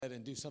ahead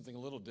and do something a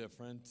little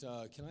different.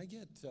 Can I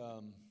get,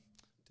 tell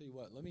you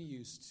what, let me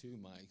use two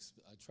mics.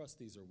 I trust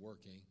these are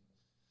working.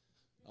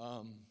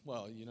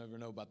 Well, you never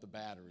know about the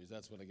batteries.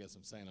 That's what I guess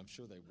I'm saying. I'm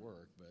sure they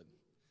work, but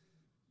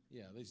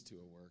yeah, these two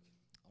will work.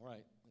 All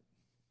right.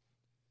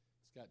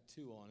 It's got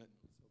two on it,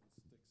 so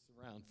it sticks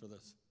around for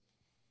this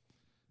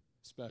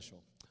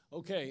special.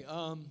 Okay,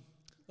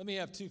 let me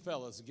have two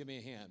fellas give me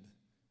a hand.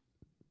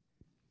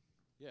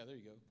 Yeah, there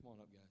you go. Come on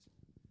up, guys.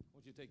 I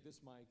want you to take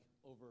this mic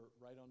over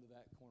right onto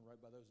that corner,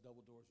 right by those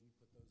double doors, and you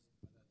put those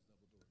by that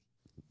double doors.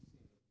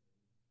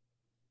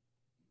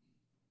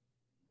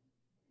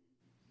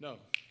 No,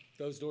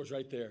 those doors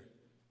right there.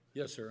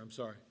 Yes, sir, I'm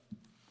sorry.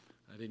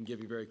 I didn't give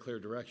you very clear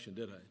direction,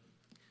 did I?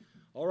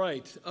 All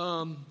right.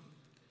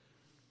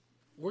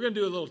 We're going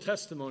to do a little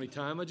testimony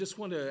time. I just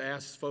want to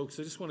ask folks,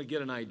 I just want to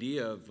get an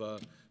idea of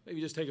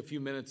maybe just take a few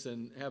minutes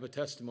and have a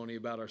testimony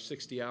about our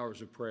 60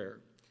 hours of prayer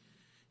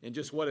and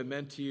just what it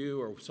meant to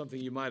you or something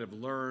you might have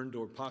learned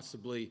or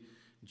possibly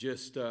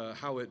just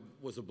how it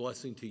was a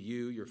blessing to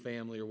you, your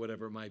family, or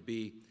whatever it might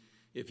be.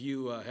 If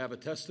you have a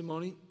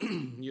testimony,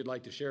 you'd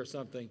like to share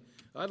something,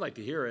 I'd like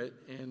to hear it,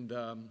 and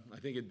I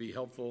think it'd be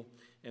helpful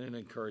and an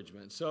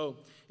encouragement. So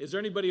is there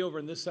anybody over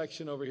in this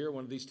section over here,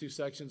 one of these two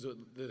sections,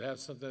 that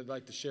has something they'd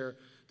like to share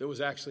that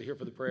was actually here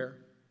for the prayer?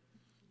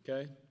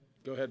 Okay,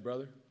 go ahead,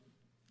 brother.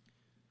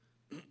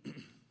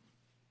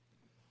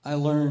 I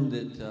learned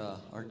that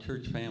our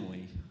church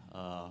family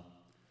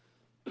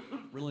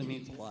really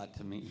means a lot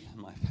to me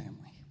and my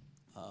family.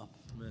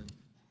 Amen.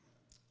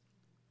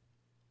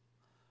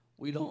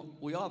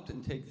 We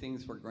often take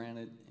things for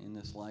granted in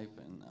this life,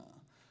 and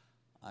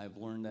I've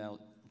learned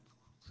out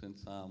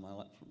since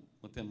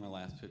within my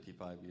last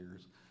 55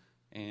 years.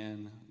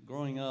 And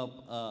growing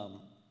up,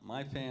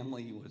 my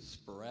family was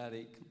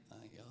sporadic. My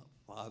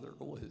father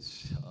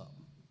was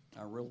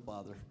our real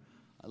father.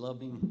 I love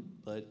him,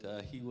 but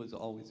he was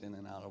always in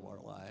and out of our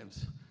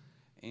lives.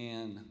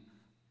 And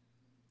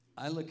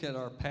I look at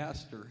our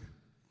pastor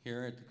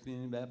here at the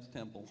Community Baptist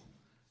Temple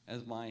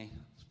as my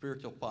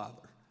spiritual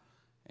father,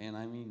 and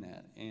I mean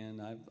that.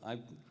 And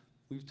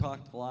we've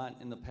talked a lot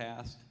in the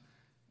past,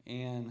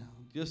 and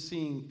just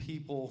seeing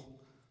people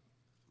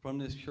from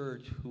this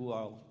church who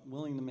are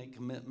willing to make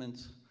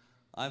commitments.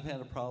 I've had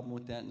a problem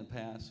with that in the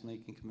past,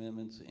 making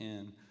commitments,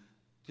 and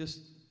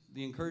just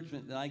the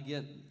encouragement that I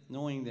get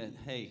knowing that,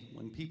 hey,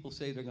 when people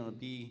say they're going to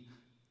be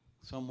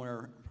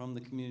somewhere from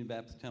the Community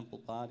Baptist Temple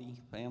body,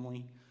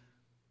 family,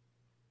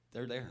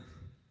 they're there.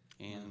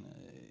 And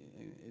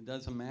it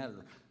doesn't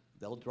matter.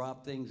 They'll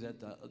drop things at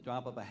the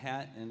drop of a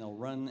hat, and they'll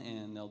run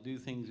and they'll do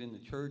things in the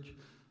church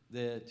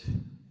that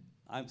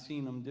I've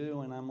seen them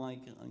do, and I'm like,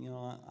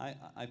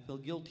 I feel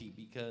guilty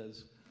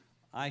because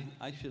I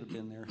should have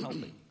been there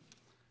helping.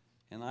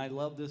 And I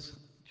love this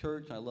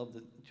church. I love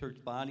the church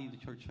body, the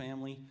church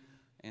family.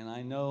 And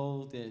I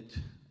know that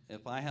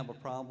if I have a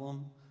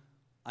problem,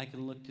 I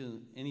can look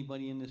to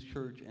anybody in this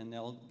church, and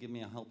they'll give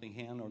me a helping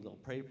hand, or they'll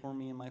pray for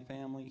me and my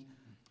family.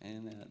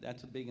 And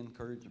that's a big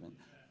encouragement.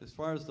 As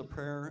far as the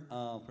prayer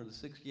for the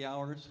 60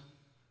 hours,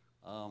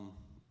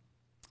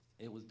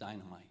 it was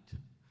dynamite.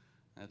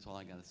 That's all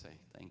I got to say.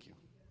 Thank you.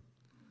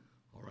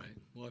 All right.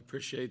 Well, I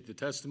appreciate the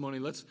testimony.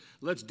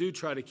 Let's do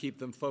try to keep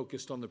them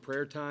focused on the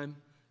prayer time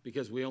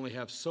because we only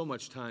have so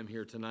much time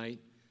here tonight.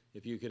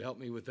 If you could help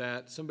me with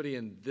that. Somebody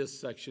in this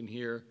section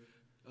here.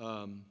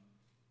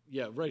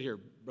 Yeah, right here.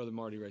 Brother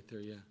Marty right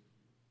there, yeah.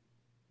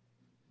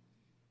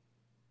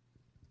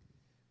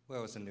 Well,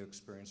 it was a new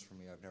experience for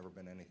me. I've never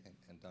been anything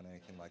and done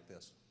anything like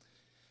this.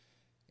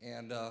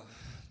 And the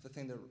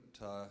thing that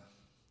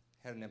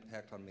had an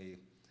impact on me,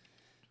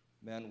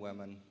 men,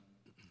 women,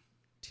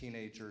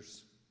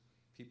 teenagers,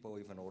 people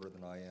even older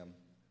than I am,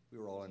 we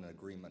were all in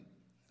agreement.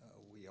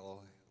 We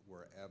all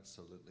were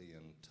absolutely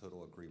in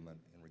total agreement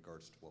in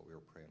regards to what we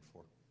were praying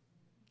for.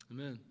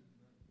 Amen.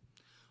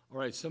 All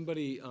right,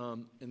 somebody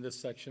in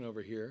this section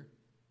over here.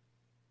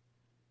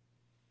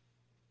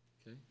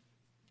 Okay.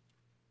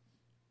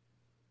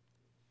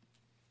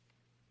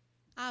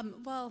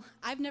 Well,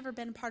 I've never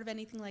been part of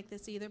anything like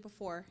this either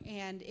before,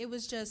 and it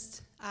was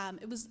just,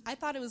 I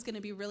thought it was going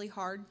to be really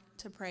hard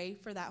to pray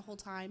for that whole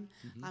time.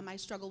 Mm-hmm. I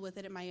struggled with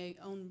it in my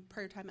own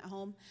prayer time at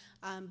home,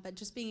 but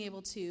just being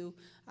able to,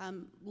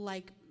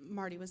 like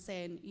Marty was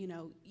saying,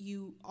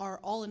 you are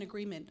all in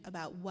agreement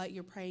about what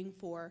you're praying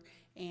for,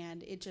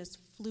 and it just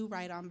flew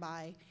right on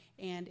by,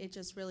 and it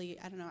just really,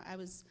 I don't know, I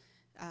was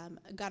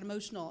got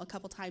emotional a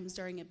couple times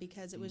during it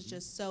because it was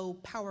just so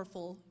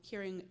powerful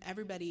hearing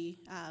everybody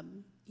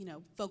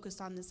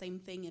focused on the same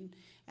thing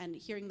and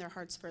hearing their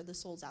hearts for the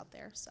souls out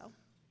there. So,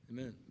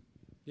 amen.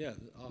 Yeah,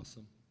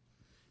 awesome.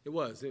 It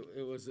was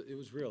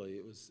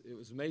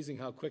amazing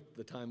how quick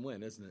the time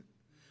went, isn't it?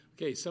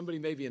 Okay, somebody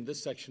maybe in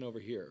this section over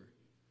here.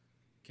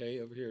 Okay,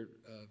 over here,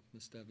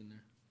 Miss Devin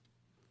there.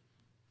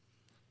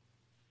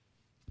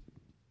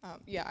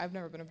 Yeah, I've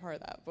never been a part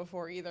of that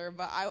before either,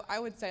 but I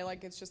would say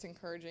it's just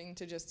encouraging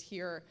to just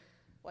hear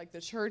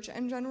the church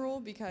in general,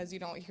 because you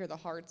don't hear the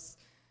hearts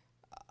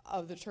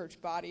of the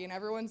church body, and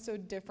everyone's so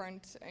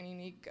different and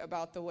unique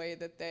about the way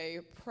that they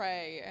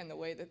pray and the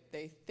way that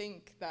they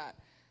think that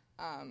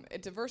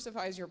it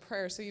diversifies your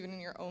prayer. So even in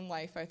your own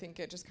life, I think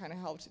it just kind of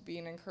helped be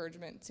an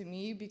encouragement to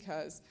me,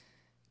 because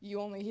you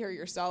only hear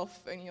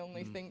yourself and you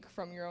only think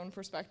from your own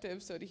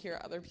perspective. So to hear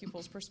other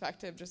people's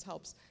perspective just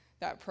helps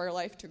that prayer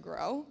life to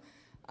grow.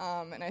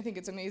 And I think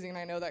it's amazing. And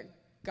I know that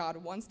God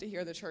wants to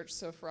hear the church.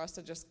 So for us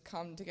to just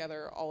come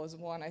together all as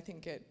one, I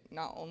think it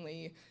not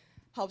only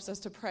helps us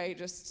to pray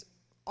just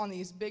on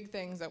these big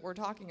things that we're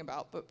talking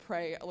about, but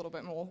pray a little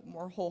bit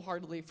more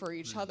wholeheartedly for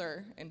each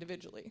other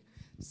individually.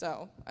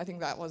 So I think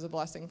that was a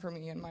blessing for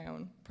me in my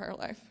own prayer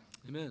life.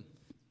 Amen.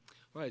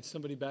 All right,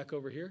 somebody back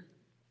over here,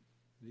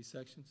 these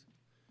sections.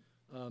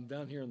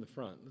 Down here in the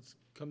front. Let's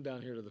come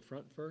down here to the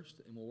front first,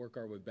 and we'll work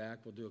our way back.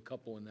 We'll do a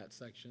couple in that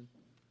section.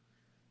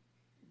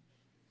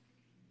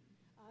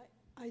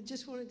 I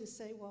just wanted to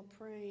say while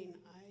praying,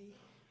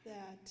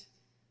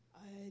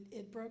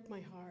 it broke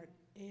my heart,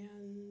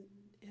 and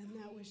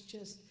that was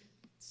just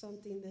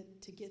something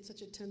that, to get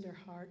such a tender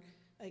heart,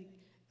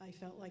 I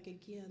felt like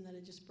again that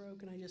it just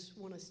broke, and I just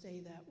want to stay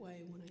that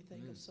way when I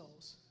think of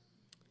souls.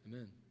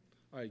 Amen.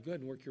 All right, go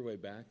ahead and work your way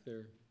back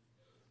there.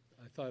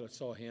 I thought I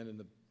saw a hand in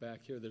the back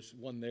here. There's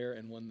one there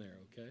and one there,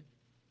 okay?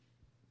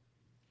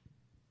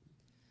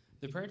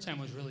 The prayer time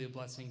was really a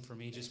blessing for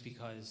me, just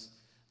because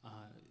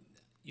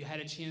you had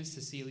a chance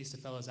to see, at least the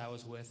fellows I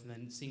was with, and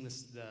then seeing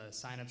the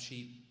sign-up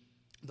sheet,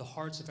 the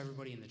hearts of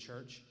everybody in the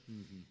church,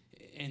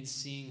 and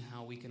seeing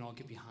how we can all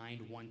get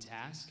behind one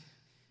task.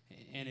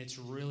 And it's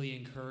really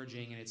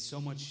encouraging, and it's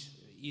so much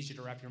easier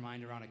to wrap your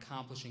mind around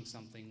accomplishing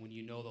something when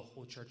you know the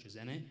whole church is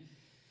in it.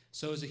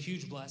 So it was a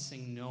huge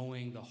blessing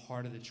knowing the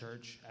heart of the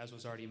church, as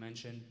was already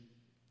mentioned,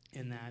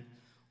 in that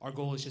our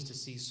goal is just to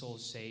see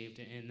souls saved,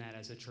 and that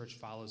as a church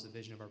follows the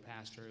vision of our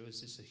pastor. It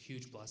was just a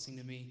huge blessing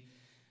to me,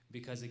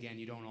 because, again,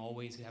 you don't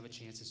always have a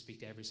chance to speak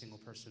to every single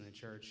person in the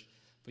church,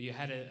 but you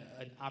had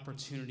an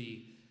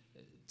opportunity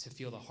to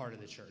feel the heart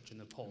of the church and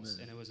the pulse,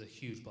 and it was a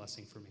huge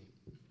blessing for me.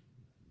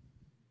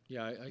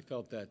 Yeah, I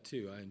felt that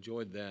too. I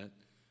enjoyed that.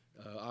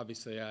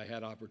 Obviously, I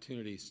had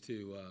opportunities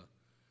to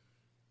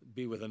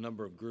be with a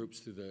number of groups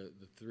through the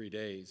 3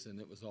 days, and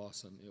it was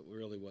awesome. It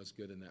really was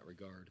good in that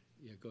regard.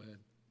 Yeah, go ahead.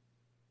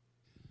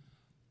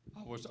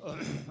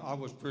 I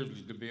was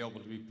privileged to be able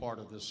to be part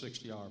of this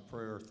 60-hour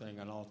prayer thing,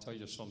 and I'll tell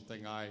you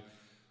something. I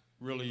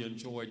really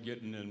enjoyed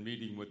getting and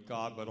meeting with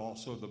God, but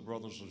also the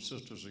brothers and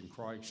sisters in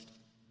Christ.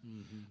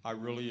 I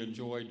really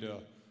enjoyed the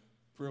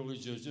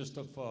privileges just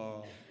of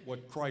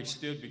what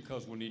Christ did,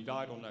 because when he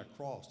died on that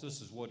cross,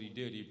 this is what he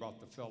did. He brought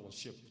the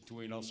fellowship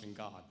between us and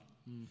God.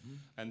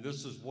 And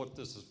this is what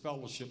this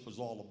fellowship is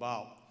all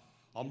about.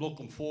 I'm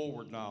looking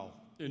forward now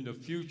in the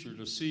future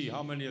to see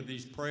how many of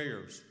these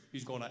prayers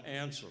he's going to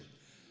answer.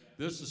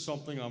 This is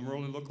something I'm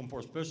really looking for,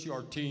 especially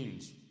our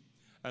teens.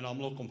 And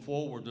I'm looking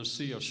forward to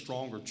see a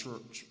stronger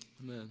church.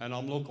 Amen. And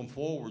I'm looking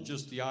forward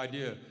just the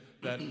idea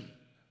that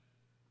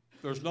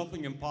there's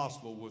nothing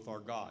impossible with our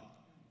God.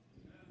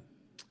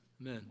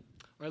 Amen.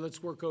 All right,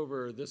 let's work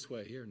over this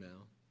way here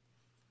now.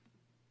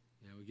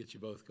 Yeah, we get you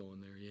both going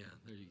there. Yeah,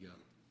 there you go.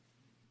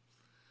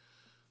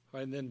 All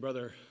right, and then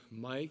Brother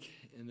Mike,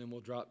 and then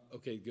we'll drop.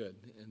 Okay, good.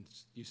 And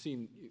you've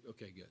seen,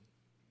 okay, good.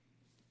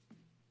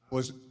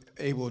 Was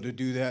able to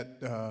do that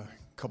a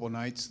couple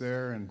nights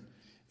there, and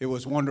it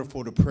was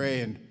wonderful to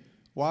pray. And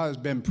while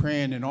I've been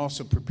praying and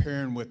also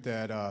preparing with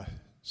that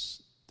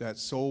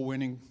soul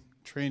winning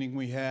training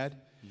we had,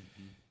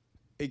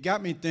 it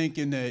got me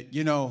thinking that,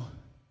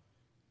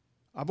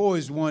 I've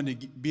always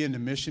wanted to be in the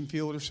mission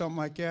field or something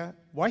like that.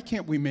 Why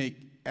can't we make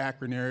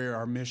Akron area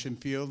our mission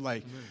field?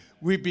 Like,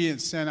 we're being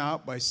sent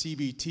out by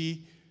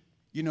CBT.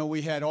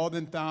 We had all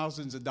them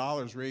thousands of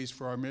dollars raised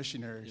for our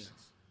missionaries.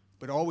 Yes.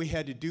 But all we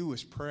had to do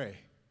was pray.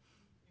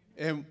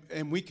 And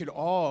we could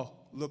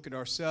all look at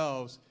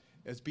ourselves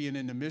as being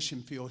in the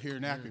mission field here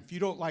in Akron. If you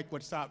don't like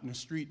what's out in the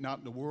street and out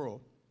in the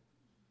world,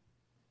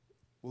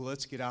 well,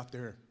 let's get out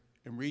there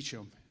and reach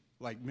them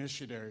like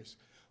missionaries.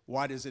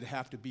 Why does it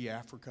have to be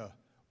Africa?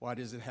 Why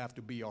does it have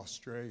to be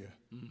Australia?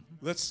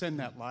 Let's send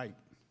that light.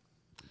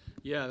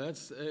 Yeah,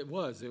 it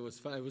was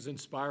fun. It was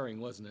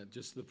inspiring, wasn't it?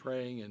 Just the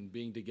praying and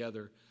being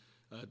together.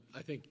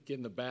 I think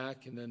in the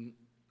back, and then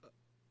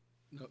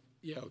no,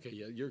 yeah, okay,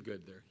 yeah, you're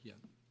good there. Yeah,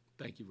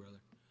 thank you, brother.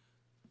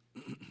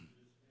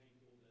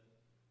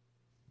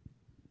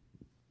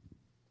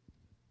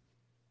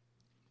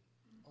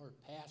 Our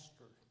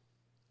pastor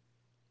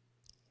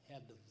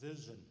had the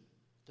vision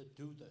to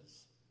do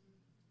this.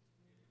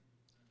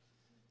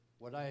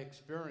 What I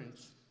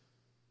experienced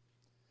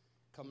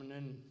coming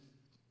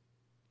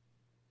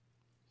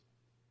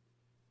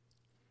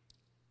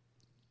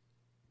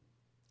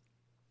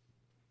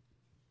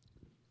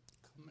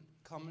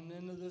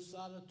into this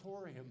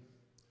auditorium,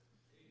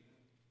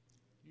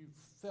 you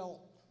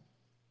felt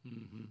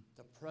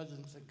the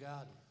presence of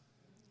God.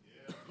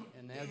 Yeah.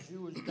 And as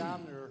you was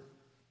down there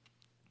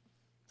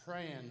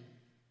praying,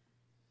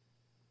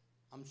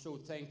 I'm so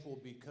thankful,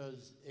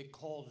 because it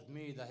caused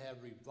me to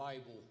have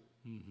revival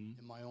in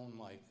my own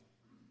life,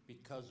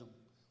 because of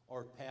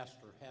our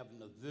pastor having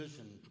the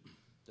vision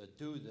to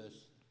do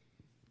this.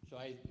 So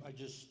I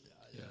just,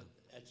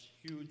 that's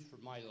huge for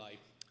my life.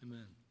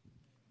 Amen.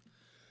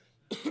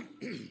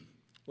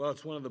 Well,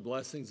 it's one of the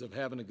blessings of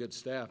having a good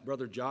staff.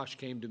 Brother Josh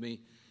came to me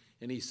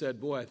and he said,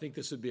 boy, I think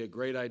this would be a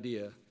great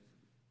idea,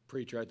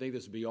 preacher. I think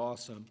this would be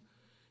awesome.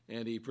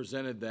 And he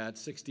presented that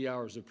 60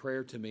 hours of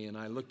prayer to me, and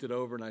I looked it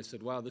over and I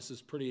said, wow, this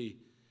is pretty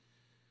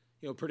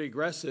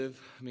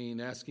aggressive. I mean,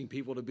 asking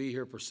people to be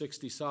here for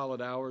 60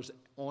 solid hours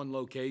on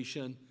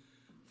location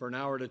for an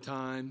hour at a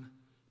time,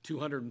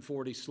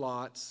 240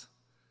 slots.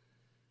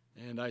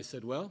 And I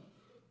said, well,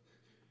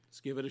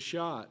 let's give it a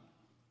shot.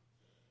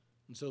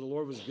 And so the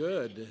Lord was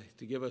good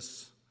to give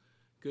us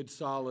good,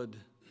 solid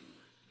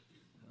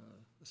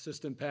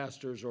assistant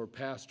pastors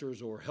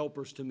or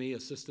helpers to me,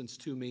 assistants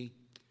to me,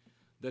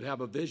 that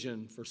have a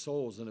vision for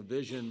souls and a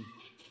vision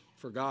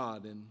for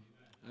God. And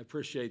I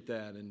appreciate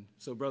that. And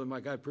so, Brother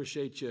Mike, I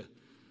appreciate you,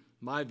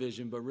 my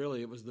vision, but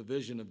really it was the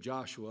vision of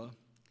Joshua.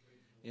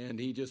 And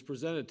he just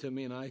presented to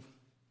me, and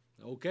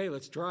okay,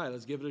 let's try.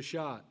 Let's give it a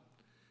shot.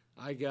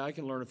 I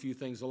can learn a few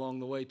things along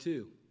the way,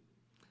 too.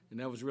 And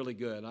that was really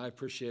good. I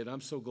appreciate it.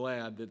 I'm so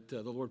glad that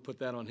the Lord put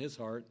that on his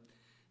heart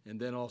and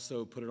then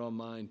also put it on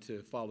mine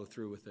to follow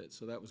through with it.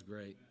 So that was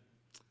great.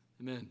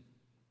 Amen.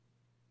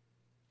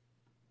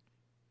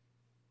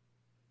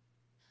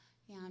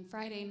 Yeah, on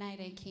Friday night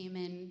I came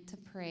in to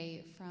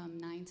pray from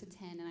 9 to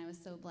 10, and I was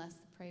so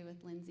blessed to pray with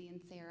Lindsay and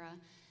Sarah.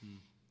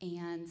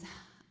 And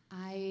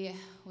I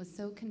was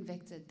so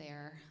convicted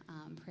there,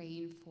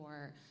 praying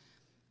for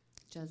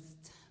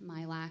just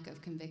my lack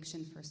of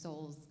conviction for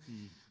souls.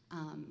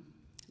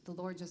 The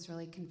Lord just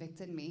really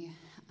convicted me.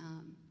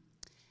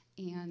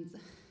 And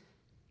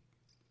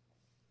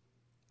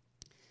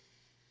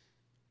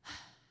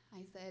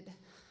I said,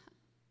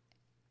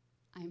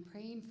 I'm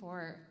praying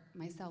for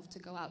myself to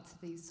go out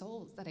to these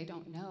souls that I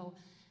don't know,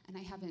 and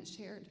I haven't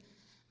shared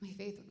my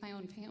faith with my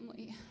own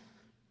family.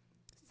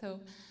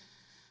 So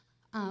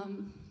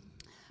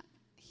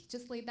he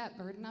just laid that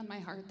burden on my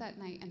heart that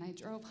night, and I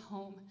drove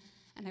home,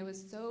 and I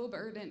was so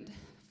burdened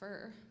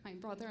for my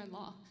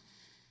brother-in-law.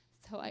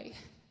 So it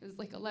was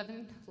like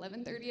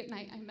 11:30 at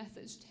night. I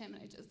messaged him,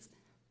 and I just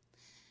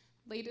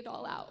laid it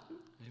all out.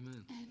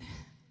 Amen. And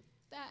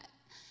that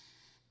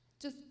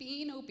just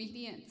being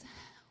obedient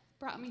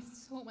brought me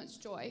so much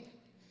joy.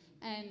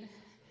 And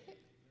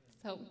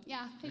so,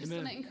 yeah, I just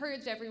want to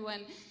encourage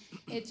everyone.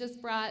 It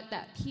just brought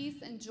that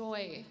peace and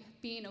joy,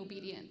 being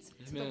obedient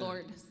to the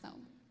Lord. So,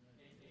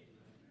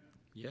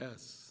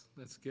 yes,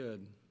 that's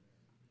good.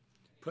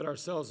 Put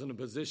ourselves in a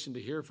position to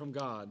hear from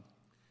God,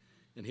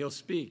 and he'll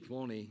speak,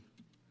 won't he?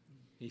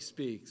 He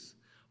speaks.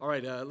 All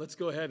right, let's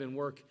go ahead and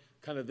work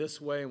kind of this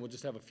way, and we'll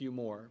just have a few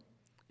more.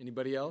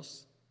 Anybody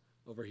else?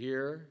 Over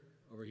here?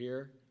 Over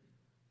here?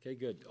 Okay,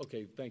 good.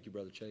 Okay, thank you,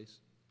 Brother Chase.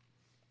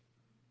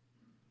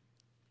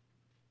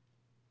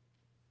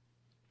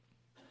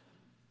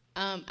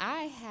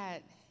 I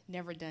had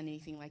never done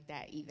anything like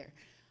that either.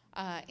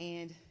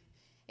 And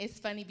it's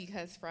funny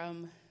because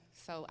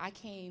so I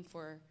came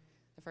for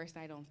the first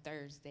night on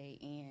Thursday,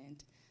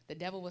 and the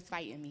devil was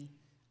fighting me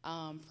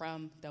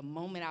from the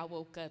moment I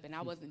woke up, and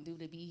I wasn't due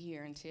to be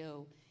here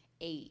until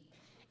 8.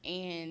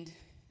 And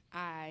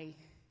I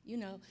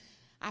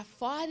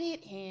fought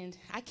it, and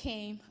I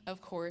came,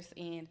 of course,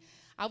 and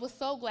I was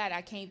so glad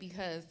I came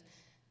because,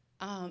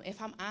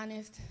 if I'm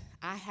honest,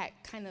 I had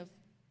kind of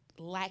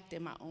lacked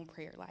in my own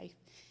prayer life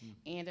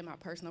and in my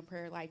personal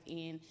prayer life,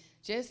 and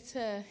just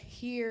to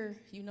hear,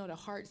 the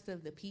hearts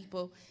of the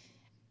people.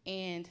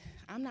 And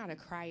I'm not a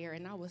crier,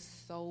 and I was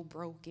so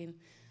broken,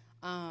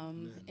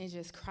 and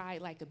just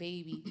cried like a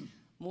baby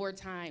more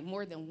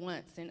than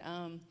once.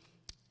 And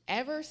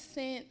ever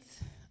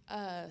since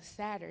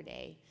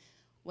Saturday,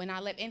 when I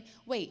left, and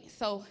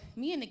so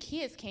me and the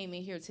kids came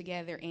in here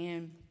together,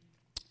 and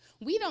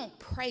we don't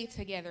pray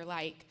together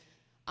like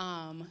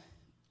on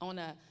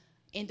a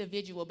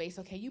individual basis.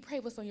 Okay, you pray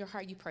what's on your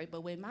heart, you pray.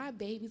 But when my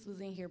babies was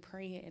in here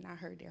praying and I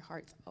heard their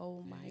hearts,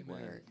 oh my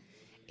word,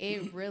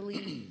 it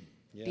really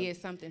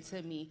did something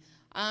to me.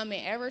 And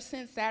ever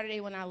since Saturday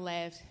when I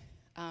left,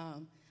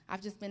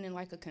 I've just been in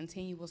like a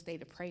continual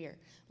state of prayer.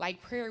 Like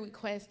prayer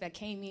requests that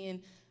came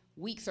in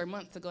weeks or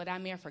months ago that I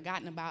may have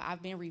forgotten about,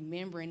 I've been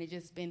remembering and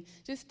just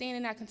staying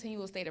in that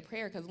continual state of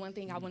prayer, because one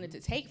thing I wanted to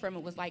take from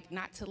it was like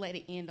not to let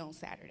it end on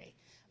Saturday,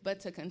 but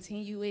to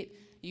continue it,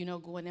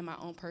 going in my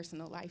own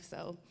personal life.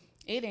 So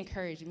it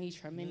encouraged me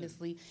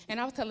tremendously. And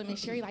I was telling Miss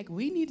Sherry, like,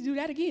 we need to do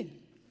that again.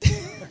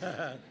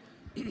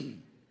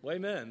 Well,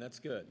 amen. That's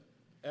good.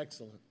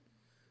 Excellent.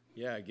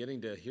 Yeah,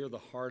 getting to hear the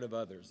heart of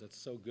others. That's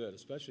so good,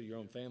 especially your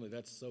own family.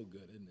 That's so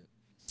good, isn't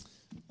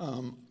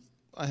it?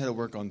 I had to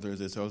work on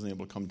Thursday, so I wasn't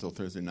able to come until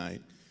Thursday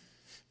night.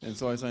 And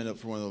so I signed up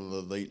for one of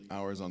the late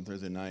hours on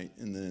Thursday night,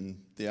 and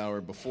then the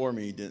hour before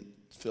me didn't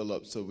fill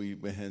up, so we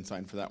went ahead and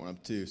signed for that one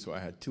up too. So I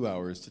had 2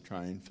 hours to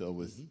try and fill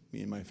with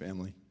me and my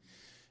family.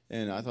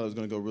 And I thought it was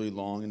going to go really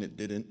long, and it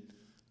didn't.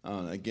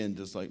 Again,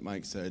 just like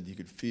Mike said, you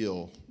could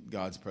feel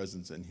God's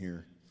presence in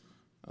here,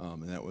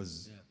 and that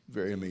was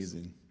very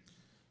amazing.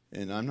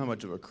 And I'm not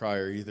much of a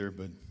crier either,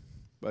 but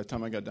by the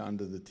time I got down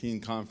to the teen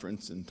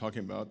conference and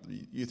talking about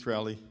the youth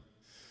rally,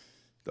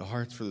 the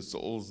hearts for the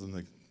souls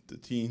and the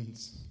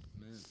teens,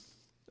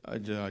 I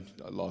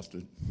lost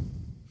it.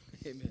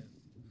 Amen.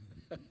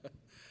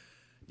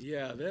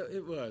 Yeah,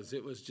 it was.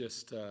 It was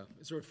just,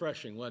 it's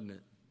refreshing, wasn't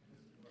it?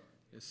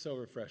 It's so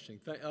refreshing.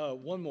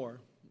 One more.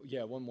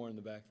 Yeah, one more in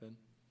the back then.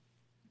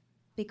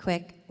 Be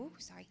quick. Oh,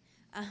 sorry.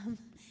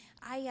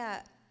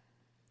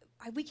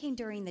 We came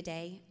during the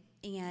day,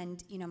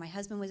 and, my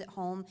husband was at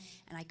home,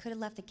 and I could have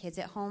left the kids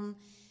at home,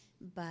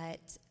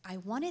 but I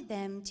wanted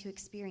them to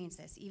experience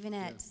this, even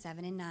at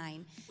 7 and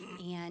 9.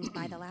 And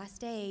by the last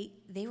day,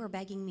 they were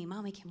begging me,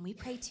 Mommy, can we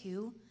pray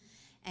too?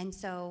 And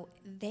so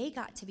they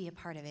got to be a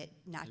part of it,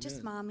 not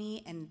just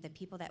Mommy and the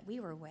people that we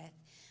were with,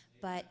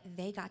 but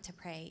they got to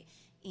pray.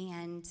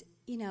 And,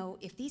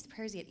 if these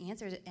prayers get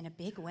answered in a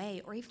big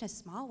way or even a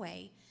small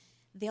way,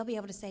 they'll be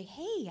able to say,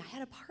 hey, I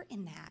had a part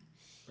in that.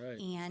 Right.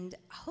 And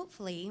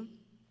hopefully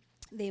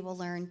they will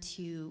learn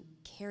to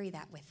carry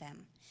that with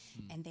them.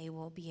 And they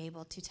will be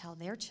able to tell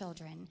their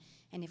children,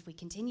 and if we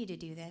continue to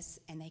do this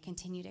and they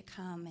continue to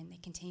come and they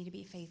continue to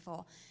be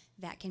faithful,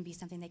 that can be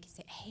something they can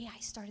say, hey, I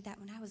started that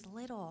when I was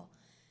little.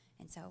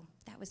 And so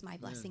that was my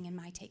blessing and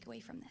my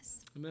takeaway from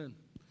this. Amen.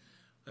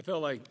 I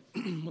felt like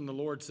when the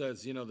Lord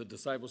says, the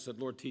disciples said,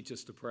 Lord, teach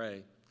us to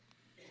pray.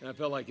 And I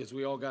felt like as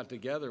we all got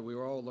together, we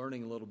were all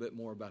learning a little bit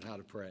more about how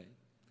to pray.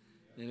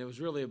 And it was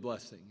really a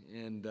blessing,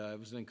 and it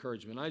was an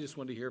encouragement. I just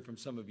wanted to hear from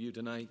some of you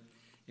tonight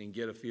and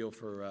get a feel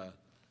for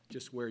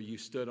just where you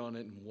stood on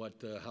it and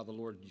how the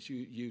Lord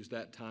used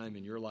that time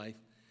in your life.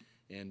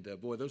 And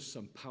boy, those are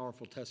some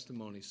powerful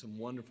testimonies, some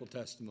wonderful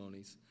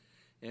testimonies.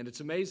 And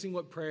it's amazing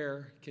what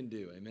prayer can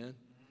do, amen?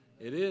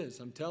 It is,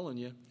 I'm telling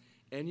you.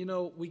 And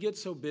we get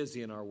so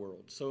busy in our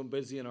world, so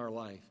busy in our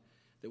life,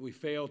 that we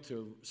fail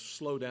to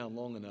slow down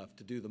long enough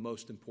to do the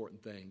most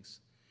important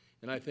things.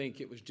 And I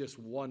think it was just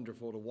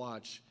wonderful to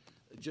watch.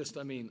 I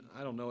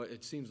don't know,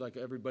 it seems like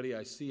everybody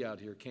I see out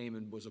here came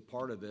and was a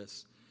part of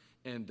this.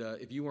 And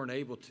if you weren't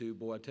able to,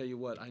 boy, I tell you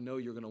what, I know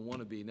you're going to want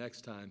to be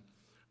next time.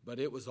 But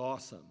it was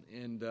awesome.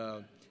 And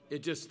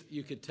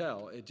you could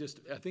tell. I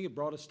think it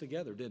brought us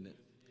together, didn't it?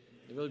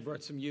 It really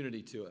brought some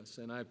unity to us.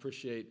 And I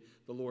appreciate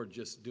the Lord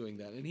just doing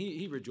that. And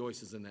he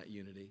rejoices in that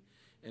unity.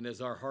 And as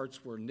our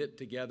hearts were knit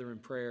together in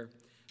prayer,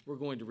 we're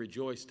going to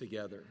rejoice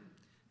together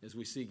as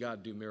we see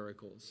God do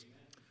miracles.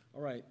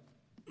 All right.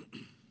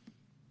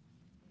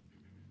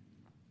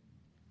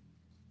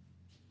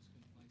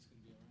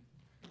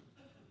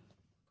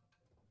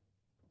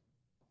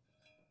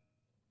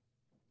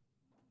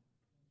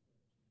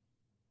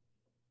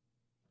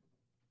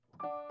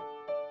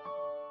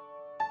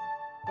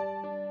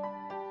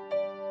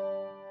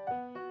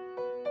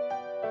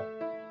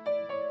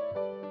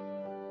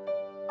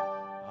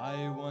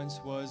 I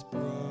once was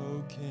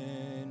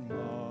broken,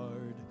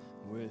 marred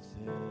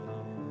within,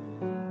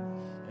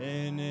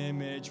 an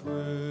image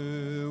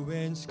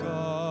ruined,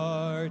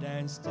 scarred,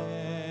 and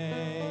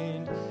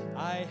stained.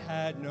 I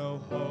had no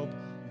hope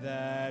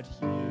that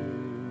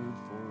you'd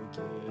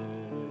forgive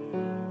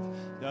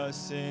the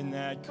sin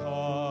that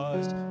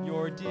caused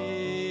your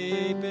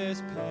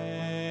deepest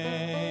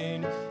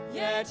pain.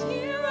 Yet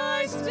here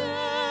I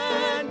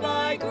stand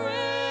by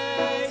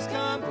grace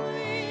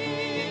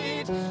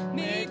complete,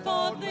 made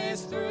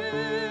faultless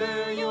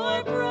through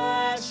your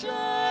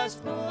precious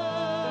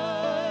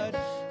blood,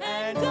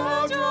 and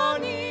I'll draw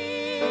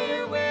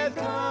near with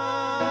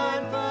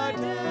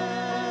confidence,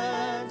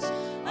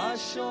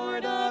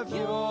 assured of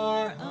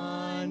your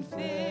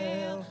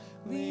unfailing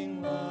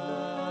love.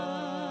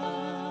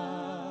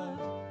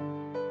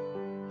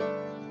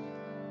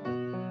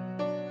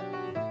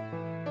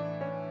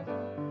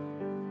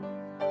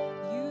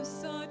 You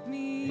sought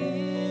me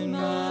in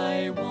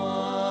my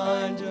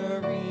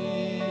wandering,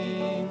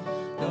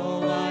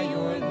 though I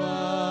your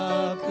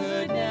love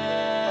could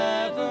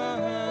never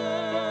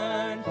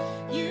earn.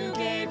 You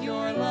gave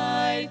your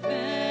life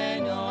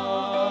an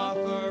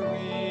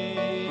offering,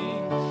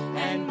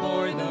 and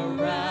bore the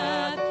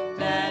wrath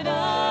that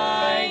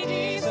I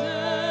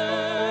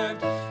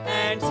deserved.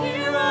 And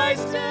here I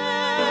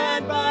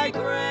stand by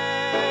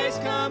grace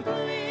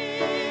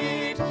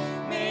complete,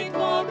 made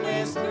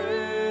faultless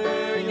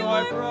through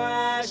your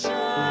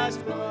precious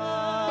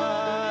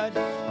blood,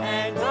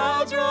 and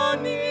I'll draw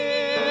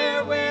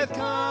near with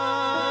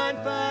confidence,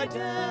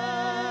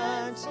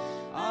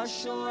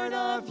 assured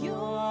of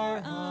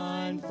your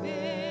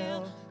unfailing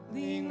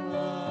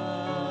love.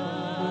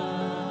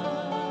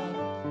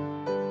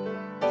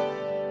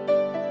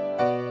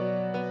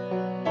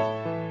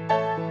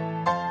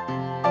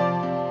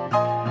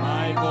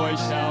 My voice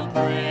shall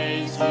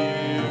praise you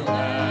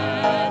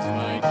as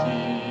my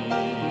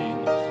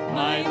King,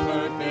 my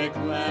perfect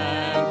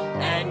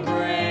Lamb and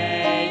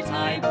great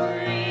High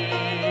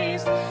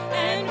Priest.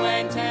 And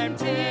when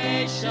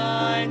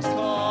temptations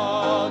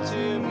call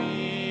to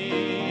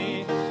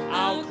me,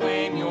 I'll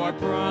claim your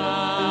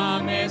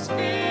promised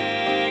victory.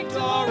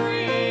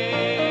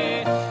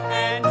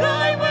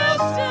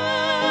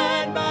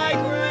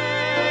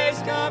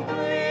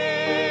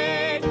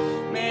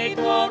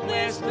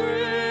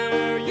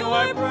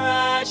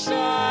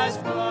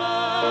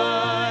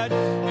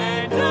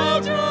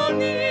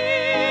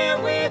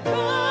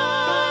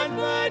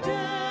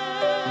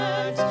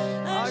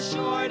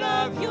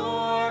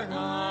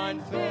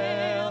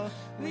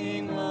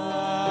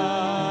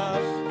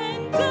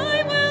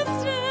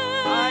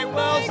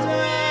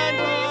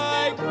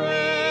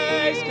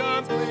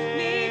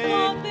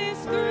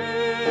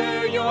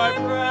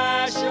 your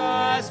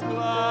precious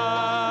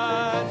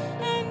blood,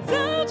 and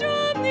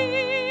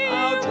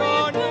I'll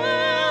draw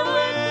near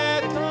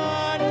with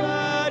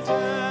confidence,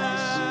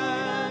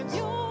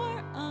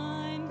 your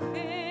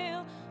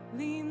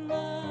unfailing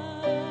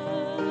love,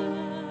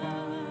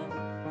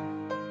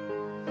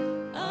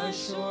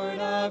 assured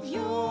of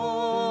your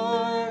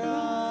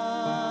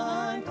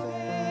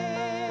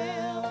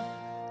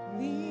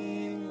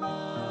unfailing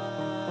love.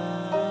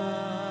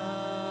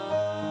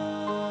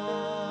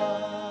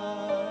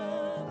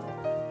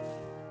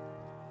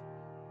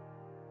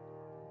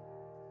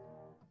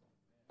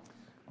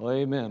 Well,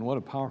 amen. What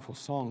a powerful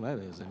song that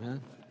is,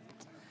 amen.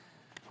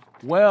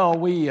 Well,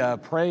 we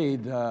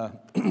prayed,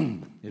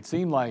 it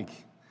seemed like,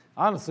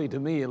 honestly to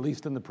me, at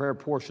least in the prayer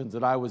portions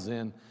that I was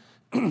in,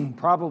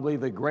 probably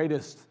the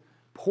greatest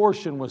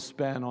portion was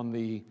spent on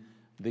the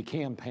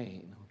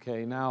campaign.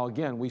 Okay, now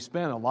again, we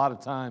spent a lot of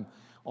time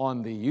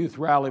on the youth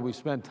rally. We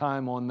spent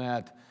time on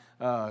that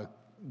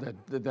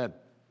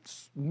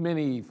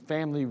mini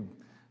family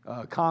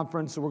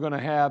conference that we're going to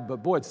have.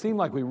 But boy, it seemed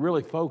like we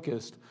really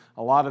focused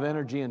a lot of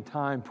energy and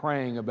time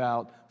praying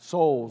about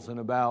souls and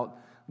about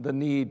the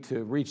need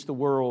to reach the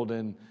world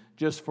and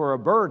just for a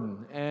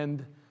burden.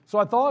 And so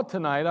I thought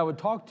tonight I would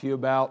talk to you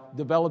about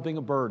developing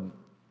a burden.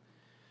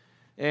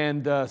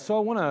 And so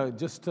I want to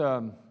just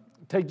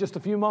take just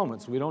a few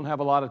moments. We don't have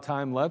a lot of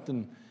time left,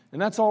 and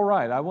that's all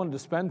right. I wanted to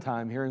spend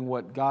time hearing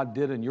what God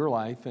did in your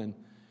life, and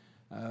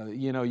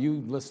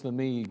you listen to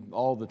me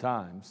all the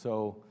time,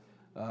 so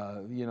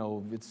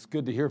it's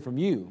good to hear from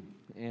you.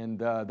 And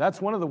that's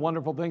one of the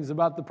wonderful things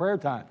about the prayer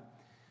time,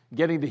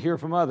 getting to hear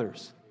from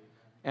others.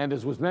 And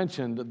as was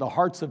mentioned, the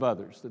hearts of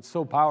others. It's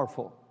so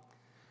powerful.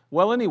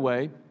 Well,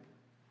 anyway,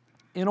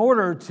 in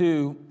order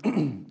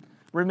to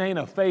remain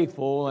a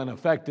faithful and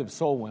effective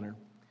soul winner,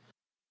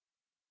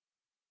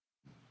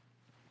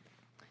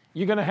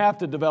 you're going to have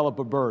to develop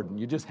a burden.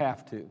 You just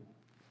have to.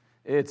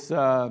 It's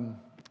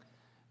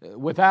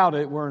without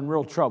it, we're in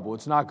real trouble.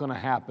 It's not going to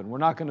happen. We're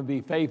not going to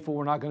be faithful.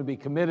 We're not going to be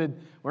committed.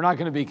 We're not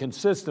going to be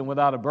consistent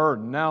without a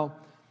burden. Now,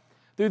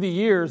 through the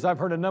years, I've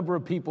heard a number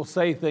of people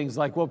say things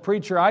like, well,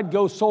 preacher, I'd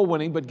go soul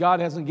winning, but God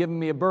hasn't given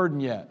me a burden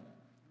yet.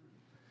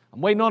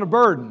 I'm waiting on a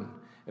burden.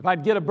 If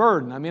I'd get a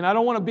burden. I mean, I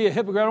don't want to be a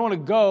hypocrite. I don't want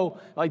to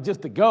go like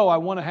just to go. I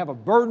want to have a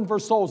burden for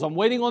souls. I'm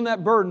waiting on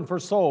that burden for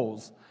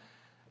souls.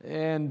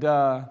 And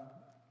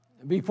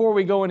before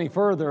we go any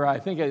further, I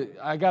think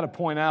I got to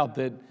point out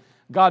that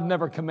God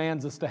never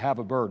commands us to have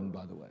a burden,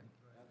 by the way.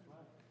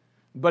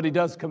 But He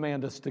does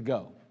command us to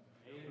go.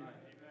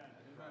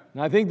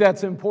 And I think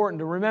that's important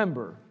to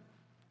remember.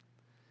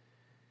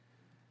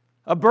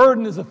 A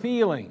burden is a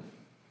feeling.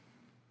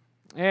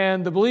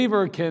 And the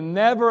believer can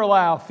never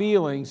allow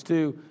feelings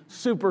to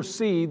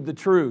supersede the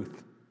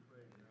truth.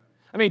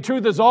 I mean,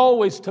 truth is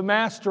always to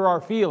master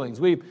our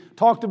feelings. We've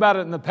talked about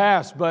it in the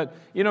past, but,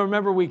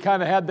 remember we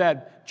kind of had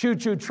that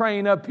choo-choo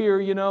train up here,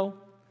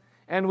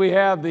 and we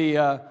have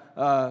the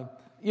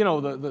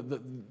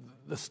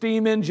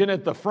steam engine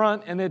at the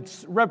front, and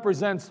it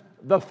represents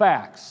the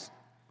facts.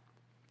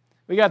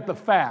 We got the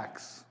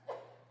facts.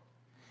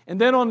 And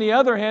then on the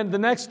other hand, the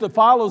next that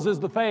follows is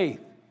the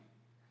faith.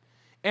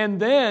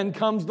 And then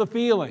comes the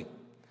feeling.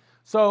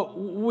 So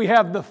we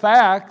have the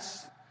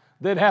facts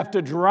that have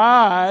to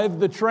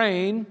drive the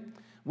train.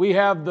 We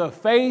have the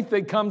faith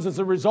that comes as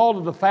a result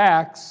of the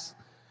facts,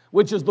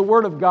 which is the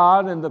Word of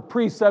God and the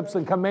precepts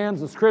and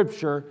commands of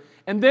Scripture.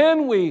 And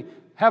then we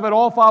have it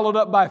all followed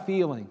up by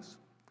feelings.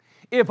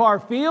 If our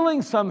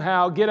feelings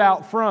somehow get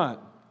out front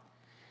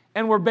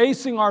and we're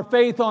basing our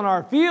faith on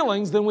our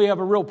feelings, then we have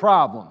a real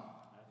problem.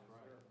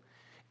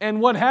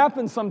 And what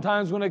happens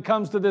sometimes when it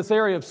comes to this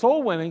area of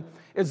soul winning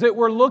is that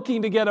we're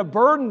looking to get a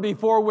burden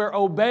before we're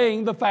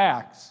obeying the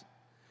facts.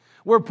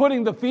 We're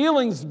putting the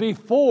feelings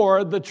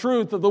before the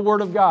truth of the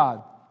Word of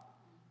God.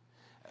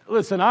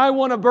 Listen, I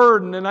want a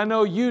burden, and I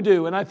know you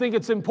do, and I think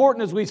it's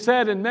important, as we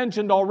said and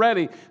mentioned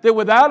already, that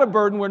without a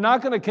burden, we're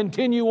not going to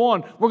continue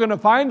on. We're going to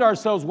find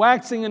ourselves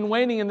waxing and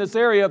waning in this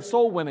area of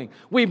soul winning.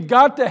 We've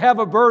got to have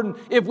a burden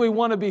if we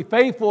want to be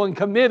faithful and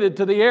committed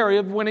to the area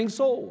of winning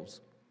souls.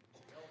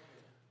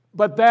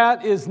 But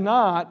that is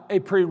not a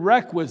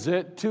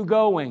prerequisite to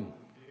going.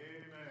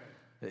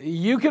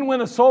 You can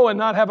win a soul and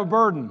not have a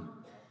burden.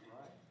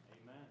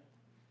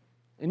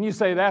 And you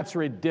say, that's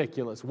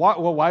ridiculous.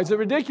 Why is it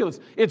ridiculous?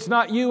 It's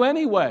not you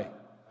anyway.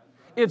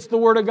 It's the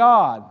Word of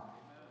God.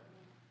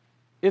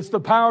 It's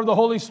the power of the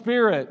Holy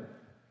Spirit.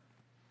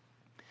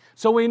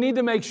 So we need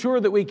to make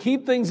sure that we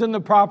keep things in the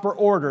proper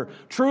order.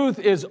 Truth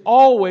is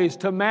always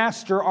to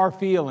master our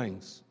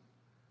feelings.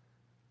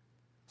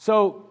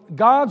 So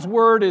God's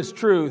Word is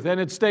truth, and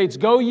it states,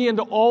 go ye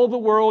into all the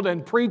world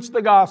and preach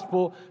the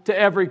gospel to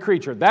every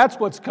creature. That's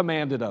what's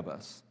commanded of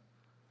us.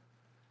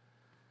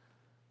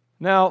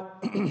 Now,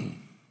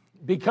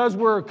 because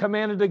we're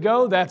commanded to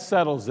go, that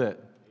settles it.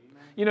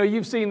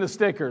 You've seen the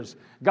stickers.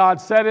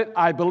 God said it,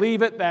 I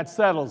believe it, that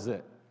settles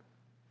it.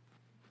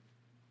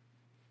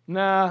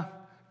 Nah,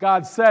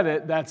 God said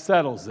it, that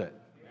settles it.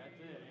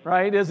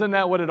 Right? Isn't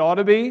that what it ought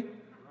to be?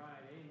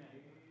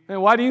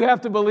 And why do you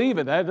have to believe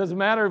it? That doesn't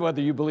matter whether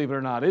you believe it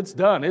or not. It's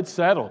done. It's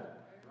settled.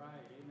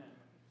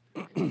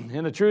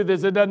 And the truth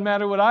is, it doesn't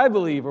matter what I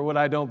believe or what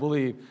I don't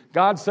believe.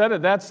 God said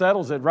it. That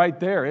settles it right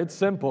there. It's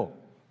simple.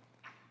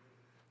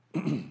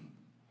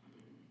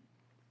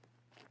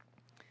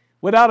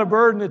 Without a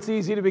burden, it's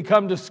easy to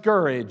become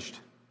discouraged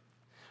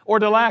or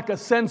to lack a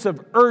sense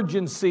of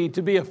urgency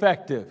to be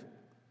effective.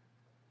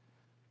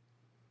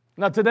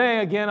 Now today,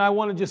 again, I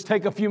want to just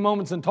take a few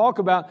moments and talk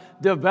about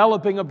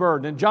developing a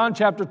burden. In John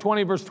chapter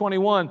 20, verse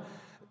 21,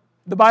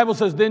 the Bible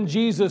says, Then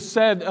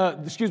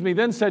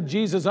said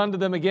Jesus unto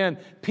them again,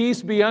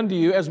 Peace be unto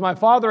you, as my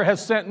Father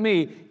has sent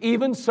me,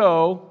 even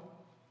so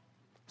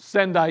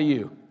send I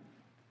you.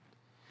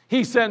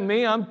 He sent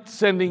me, I'm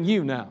sending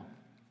you now.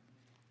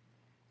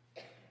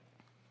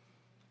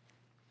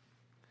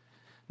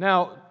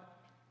 Now,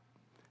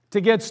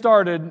 to get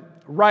started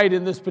right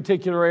in this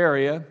particular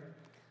area,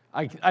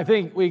 I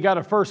think we got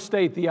to first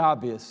state the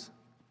obvious.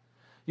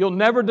 You'll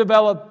never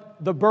develop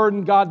the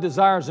burden God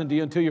desires into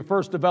you until you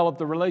first develop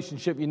the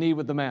relationship you need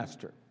with the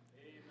Master.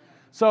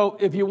 So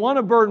if you want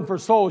a burden for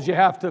souls, you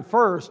have to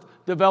first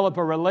develop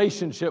a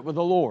relationship with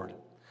the Lord,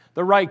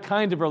 the right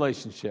kind of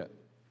relationship.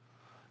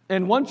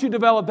 And once you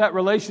develop that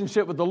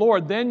relationship with the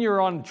Lord, then you're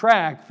on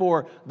track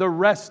for the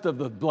rest of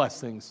the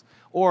blessings.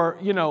 Or,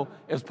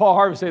 as Paul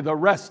Harvey said, the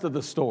rest of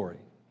the story.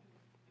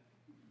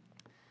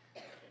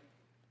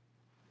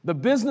 The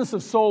business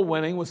of soul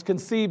winning was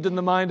conceived in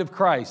the mind of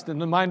Christ, in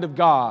the mind of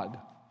God.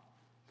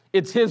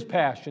 It's His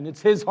passion.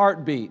 It's His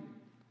heartbeat.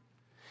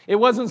 It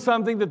wasn't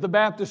something that the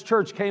Baptist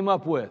church came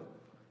up with.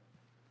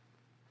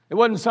 It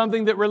wasn't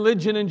something that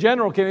religion in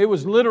general came. It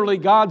was literally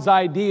God's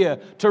idea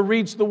to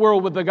reach the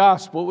world with the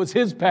gospel. It was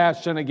His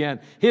passion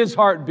again, His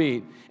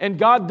heartbeat. And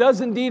God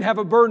does indeed have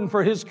a burden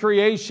for His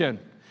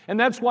creation. And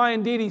that's why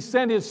indeed He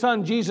sent His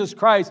Son, Jesus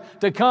Christ,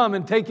 to come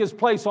and take His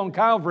place on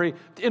Calvary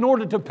in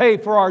order to pay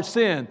for our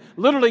sin.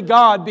 Literally,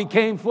 God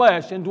became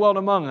flesh and dwelt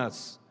among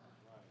us.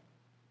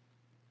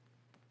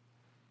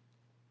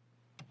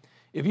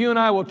 If you and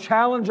I will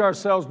challenge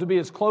ourselves to be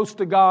as close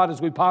to God as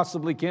we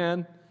possibly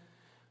can,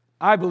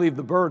 I believe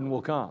the burden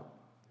will come.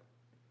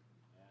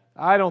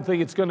 I don't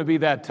think it's going to be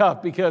that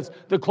tough, because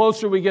the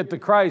closer we get to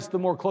Christ, the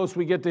more close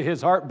we get to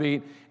His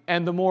heartbeat,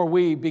 and the more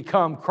we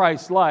become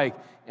Christ-like,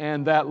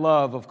 and that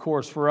love, of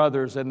course, for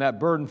others and that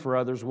burden for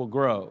others will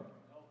grow.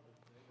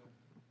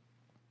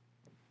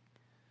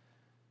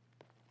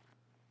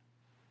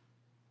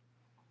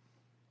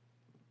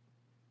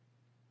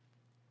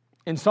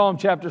 In Psalm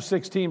chapter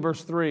 16,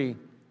 verse 3,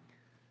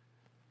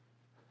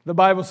 the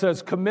Bible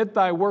says, Commit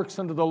thy works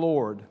unto the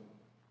Lord,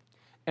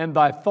 and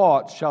thy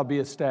thoughts shall be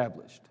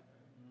established.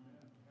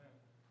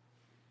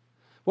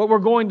 What we're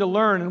going to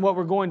learn and what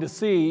we're going to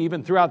see,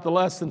 even throughout the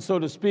lesson, so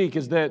to speak,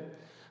 is that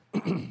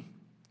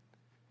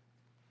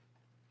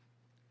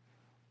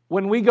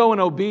when we go in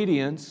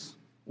obedience,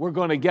 we're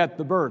going to get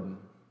the burden.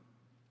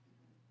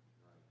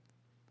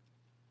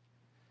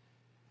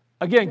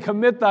 Again,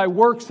 commit thy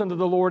works unto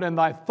the Lord, and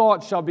thy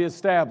thoughts shall be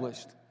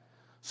established.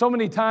 So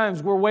many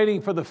times we're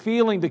waiting for the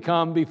feeling to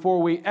come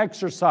before we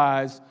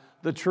exercise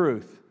the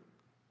truth.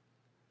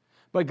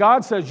 But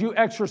God says, you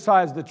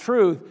exercise the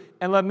truth,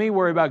 and let me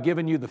worry about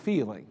giving you the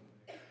feeling.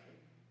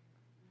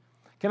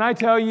 Can I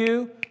tell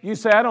you, you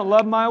say, I don't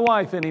love my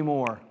wife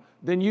anymore.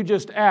 Then you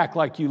just act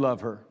like you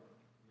love her.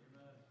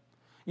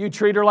 You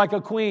treat her like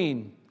a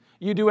queen.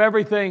 You do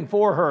everything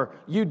for her.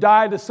 You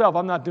die to self.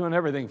 I'm not doing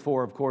everything for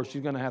her, of course.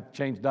 She's going to have to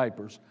change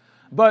diapers.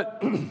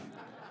 But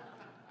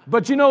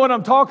you know what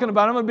I'm talking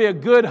about. I'm going to be a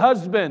good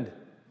husband.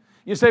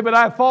 You say, but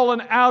I've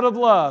fallen out of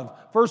love.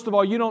 First of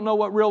all, you don't know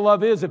what real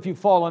love is if you've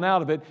fallen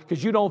out of it,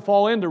 because you don't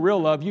fall into real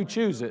love. You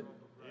choose it.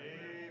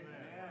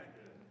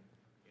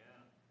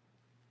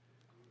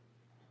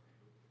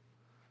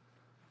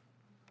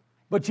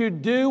 But you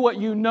do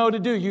what you know to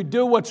do. You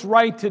do what's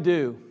right to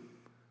do.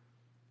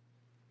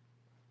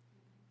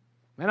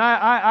 And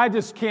I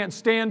just can't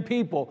stand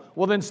people.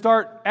 Well, then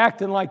start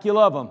acting like you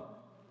love them.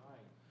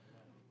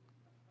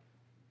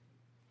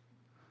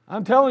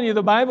 I'm telling you,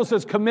 the Bible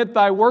says, commit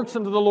thy works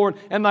unto the Lord,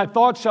 and thy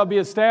thoughts shall be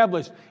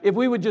established. If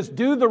we would just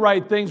do the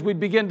right things, we'd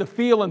begin to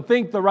feel and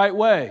think the right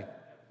way.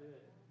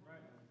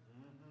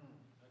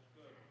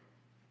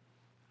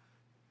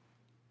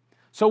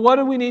 So what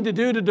do we need to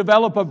do to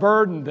develop a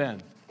burden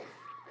then?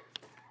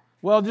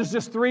 Well,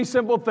 just three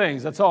simple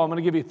things. That's all. I'm going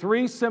to give you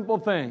three simple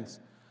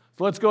things.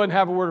 So let's go ahead and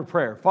have a word of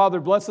prayer.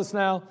 Father, bless us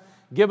now.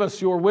 Give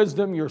us your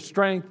wisdom, your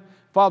strength.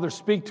 Father,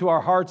 speak to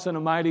our hearts in a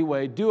mighty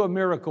way. Do a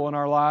miracle in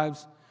our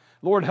lives.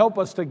 Lord, help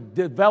us to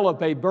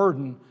develop a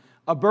burden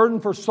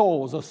for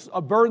souls,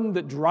 a burden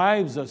that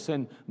drives us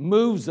and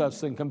moves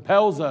us and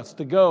compels us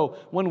to go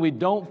when we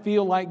don't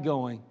feel like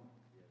going.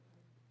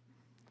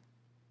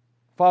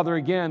 Father,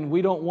 again,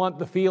 we don't want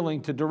the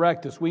feeling to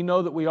direct us. We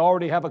know that we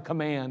already have a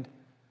command.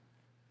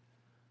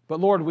 But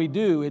Lord, we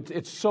do.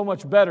 It's so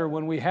much better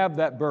when we have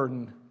that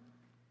burden.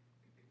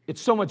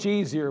 It's so much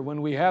easier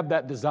when we have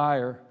that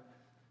desire.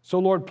 So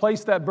Lord,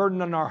 place that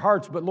burden on our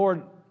hearts. But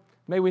Lord,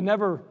 may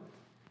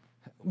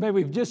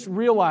we just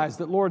realize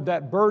that, Lord,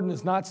 that burden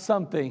is not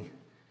something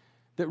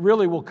that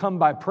really will come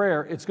by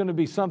prayer. It's going to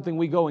be something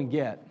we go and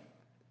get.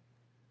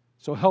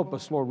 So help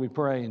us, Lord, we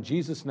pray. In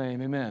Jesus'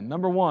 name, amen.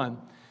 Number one,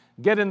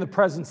 get in the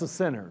presence of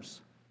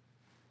sinners.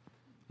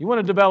 You want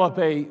to develop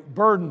a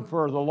burden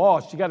for the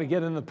lost, you got to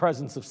get in the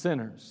presence of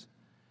sinners.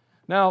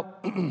 Now,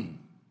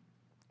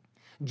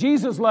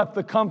 Jesus left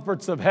the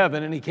comforts of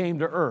heaven and he came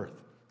to earth.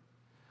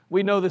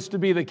 We know this to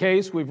be the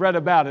case. We've read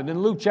about it. In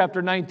Luke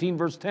chapter 19,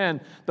 verse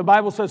 10, the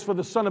Bible says, "For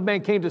the Son of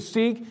Man came to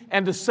seek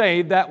and to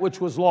save that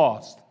which was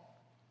lost."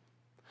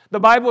 The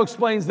Bible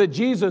explains that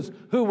Jesus,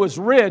 who was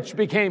rich,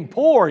 became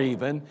poor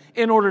even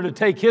in order to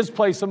take his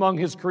place among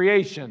his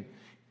creation,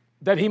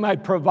 that he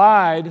might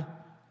provide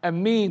a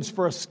means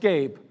for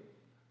escape,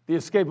 the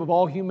escape of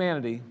all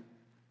humanity.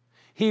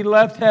 He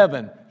left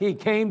heaven. He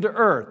came to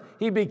earth.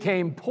 He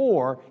became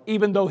poor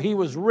even though he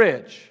was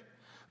rich.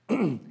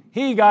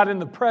 He got in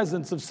the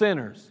presence of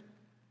sinners.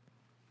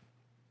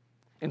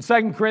 In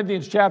 2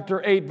 Corinthians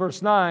chapter 8,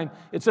 verse 9,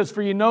 it says,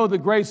 "For you know the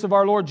grace of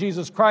our Lord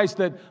Jesus Christ,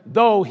 that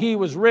though he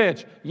was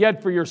rich,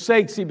 yet for your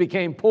sakes he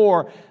became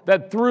poor,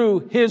 that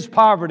through his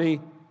poverty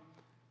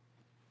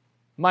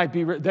might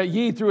be that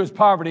ye through his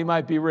poverty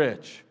might be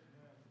rich."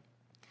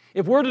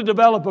 If we're to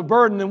develop a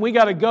burden, then we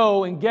got to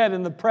go and get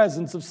in the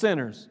presence of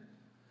sinners.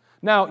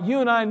 Now, you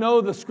and I know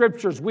the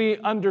Scriptures. We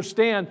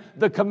understand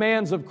the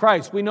commands of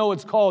Christ. We know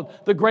it's called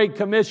the Great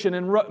Commission.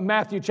 In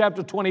Matthew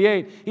chapter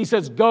 28, he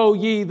says, "Go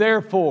ye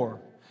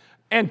therefore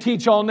and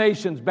teach all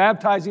nations,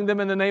 baptizing them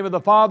in the name of the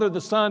Father, the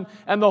Son,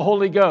 and the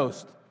Holy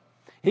Ghost."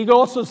 He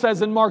also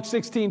says in Mark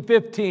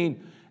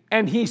 16:15,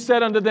 "And he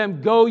said unto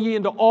them, Go ye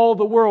into all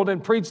the world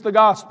and preach the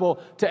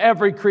gospel to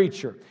every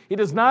creature." He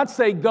does not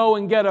say go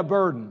and get a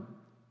burden.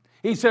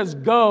 He says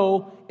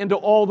go into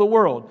all the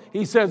world.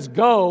 He says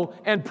go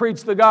and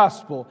preach the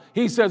gospel.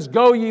 He says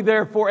go ye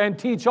therefore and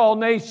teach all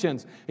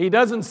nations. He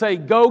doesn't say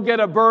go get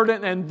a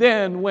burden and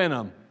then win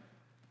them.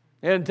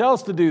 He didn't tell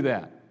us to do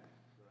that.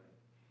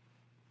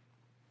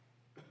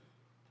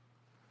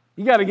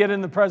 You got to get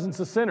in the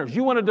presence of sinners.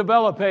 You want to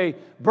develop a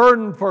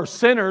burden for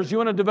sinners, you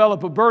want to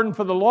develop a burden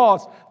for the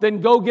lost, then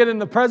go get in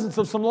the presence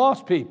of some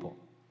lost people.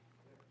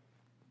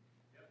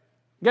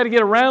 You got to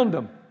get around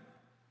them.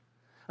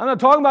 I'm not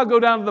talking about go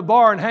down to the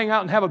bar and hang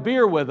out and have a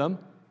beer with them.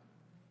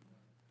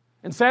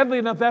 And sadly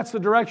enough, that's the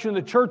direction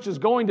the church is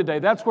going today.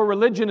 That's where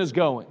religion is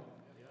going.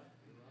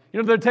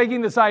 You know, they're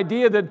taking this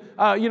idea that,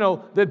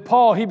 that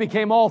Paul, he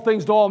became all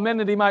things to all men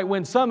that he might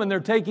win some, and they're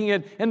taking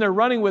it and they're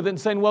running with it and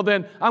saying, well,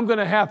 then I'm going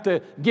to have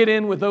to get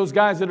in with those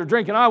guys that are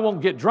drinking. I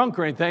won't get drunk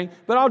or anything,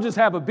 but I'll just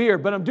have a beer,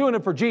 but I'm doing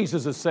it for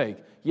Jesus' sake.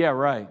 Yeah,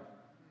 right.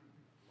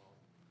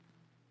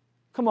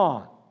 Come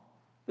on.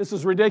 This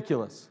is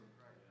ridiculous.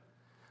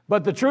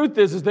 But the truth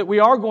is that we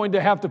are going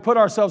to have to put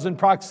ourselves in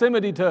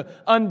proximity to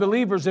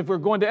unbelievers if we're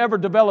going to ever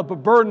develop a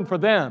burden for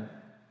them.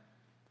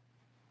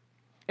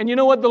 And you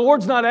know what? The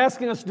Lord's not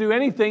asking us to do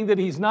anything that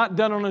He's not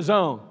done on His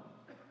own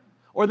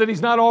or that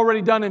He's not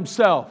already done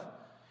Himself.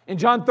 In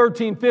John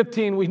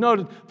 13:15, we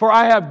noted, "For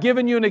I have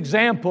given you an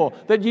example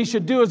that ye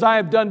should do as I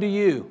have done to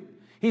you."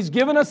 He's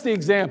given us the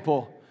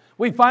example.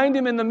 We find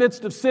Him in the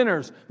midst of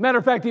sinners. Matter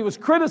of fact, He was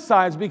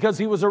criticized because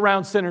He was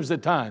around sinners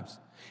at times.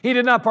 He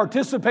did not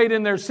participate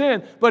in their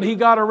sin, but He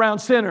got around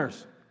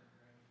sinners.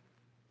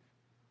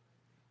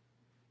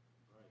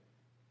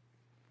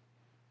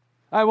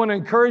 I want to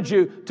encourage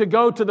you to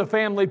go to the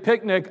family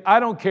picnic. I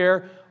don't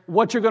care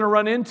what you're going to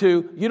run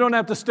into. You don't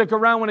have to stick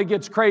around when it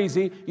gets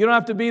crazy. You don't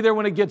have to be there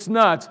when it gets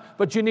nuts.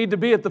 But you need to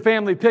be at the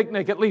family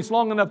picnic at least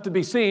long enough to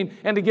be seen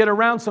and to get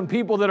around some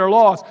people that are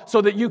lost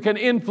so that you can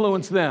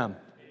influence them.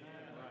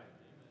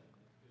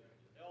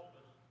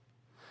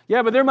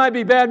 Yeah, but there might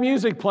be bad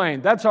music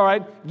playing. That's all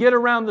right. Get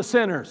around the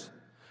sinners.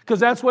 Because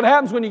that's what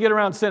happens when you get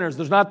around sinners.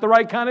 There's not the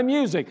right kind of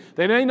music.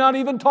 They may not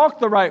even talk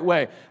the right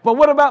way. But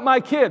what about my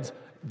kids?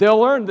 They'll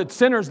learn that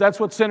sinners, that's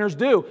what sinners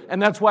do.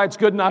 And that's why it's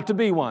good not to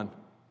be one.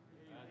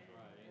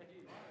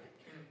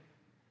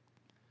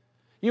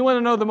 You want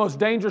to know the most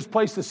dangerous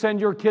place to send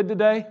your kid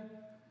today?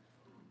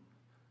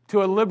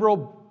 To a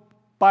liberal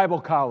Bible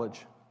college.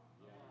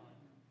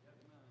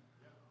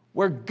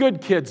 Where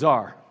good kids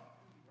are.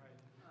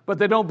 But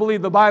they don't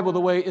believe the Bible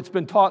the way it's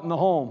been taught in the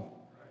home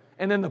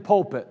and in the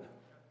pulpit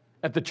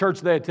at the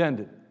church they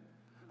attended.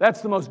 That's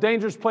the most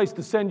dangerous place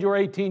to send your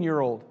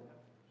 18-year-old.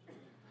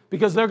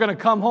 Because they're going to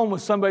come home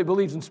with somebody who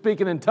believes in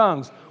speaking in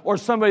tongues, or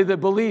somebody that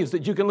believes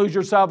that you can lose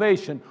your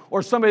salvation,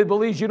 or somebody that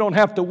believes you don't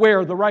have to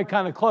wear the right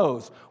kind of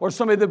clothes, or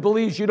somebody that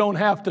believes you don't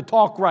have to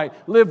talk right,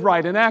 live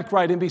right, and act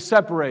right, and be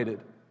separated.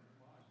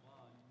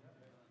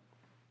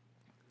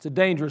 It's a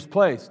dangerous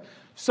place.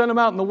 Send them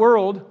out in the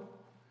world.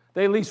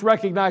 They at least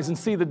recognize and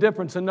see the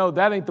difference and know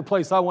that ain't the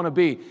place I want to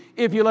be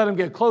if you let them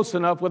get close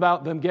enough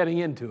without them getting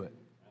into it.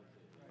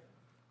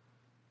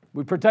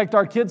 We protect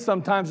our kids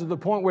sometimes to the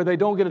point where they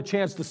don't get a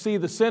chance to see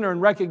the sinner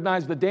and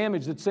recognize the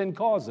damage that sin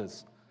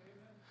causes.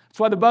 That's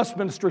why the bus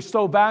ministry is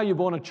so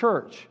valuable in a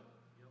church.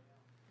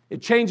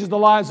 It changes the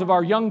lives of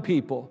our young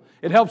people.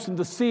 It helps them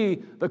to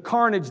see the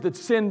carnage that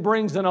sin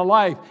brings in a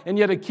life, and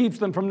yet it keeps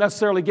them from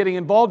necessarily getting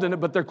involved in it,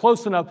 but they're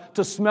close enough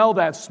to smell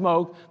that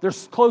smoke. They're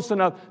close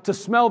enough to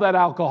smell that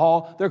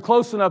alcohol. They're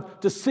close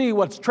enough to see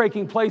what's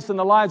taking place in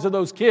the lives of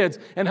those kids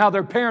and how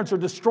their parents are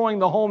destroying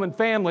the home and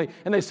family,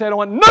 and they say, I don't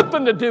want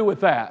nothing to do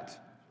with that.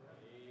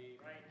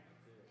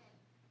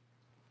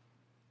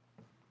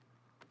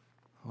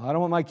 Well, I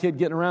don't want my kid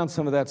getting around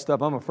some of that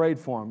stuff. I'm afraid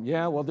for them.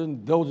 Yeah, well,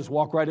 then they'll just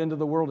walk right into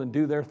the world and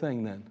do their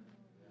thing then.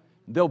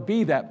 They'll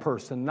be that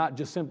person, not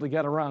just simply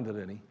get around it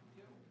any.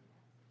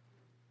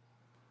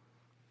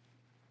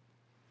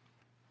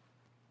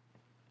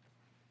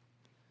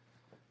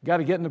 You got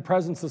to get in the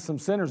presence of some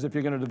sinners if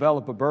you're going to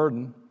develop a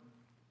burden.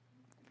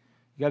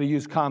 You got to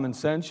use common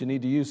sense. You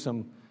need to use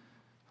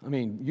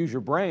use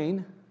your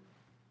brain.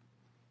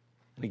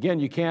 And again,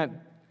 you can't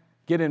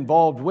get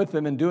involved with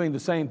them in doing the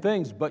same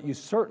things, but you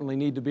certainly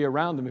need to be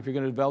around them if you're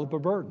going to develop a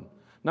burden.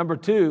 Number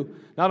two,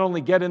 not only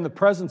get in the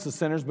presence of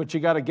sinners, but you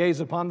got to gaze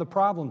upon the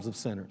problems of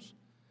sinners.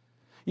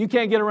 You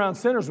can't get around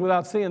sinners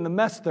without seeing the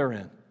mess they're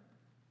in.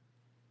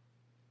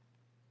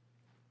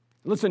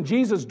 Listen,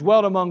 Jesus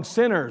dwelt among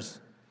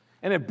sinners,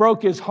 and it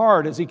broke his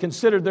heart as he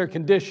considered their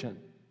condition.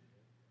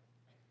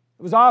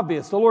 It was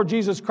obvious. The Lord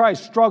Jesus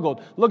Christ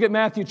struggled. Look at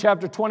Matthew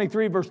chapter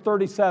 23, verse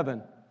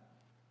 37.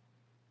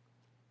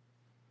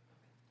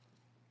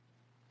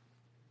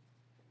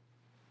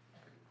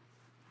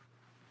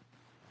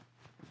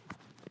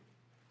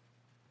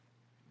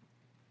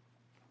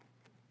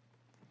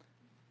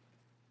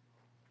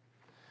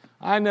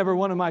 I never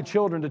wanted my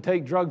children to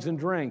take drugs and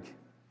drink.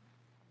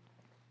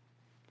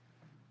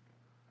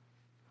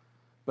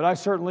 But I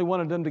certainly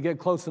wanted them to get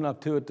close enough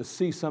to it to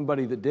see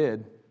somebody that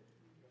did.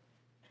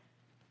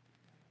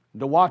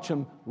 To watch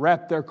them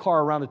wrap their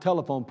car around a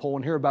telephone pole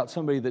and hear about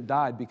somebody that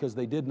died because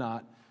they did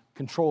not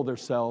control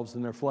themselves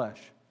and their flesh.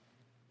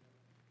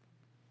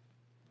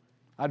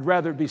 I'd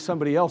rather it be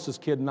somebody else's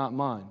kid, not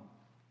mine.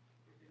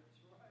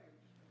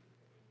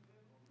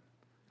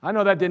 I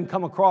know that didn't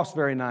come across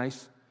very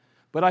nice.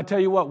 But I tell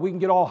you what, we can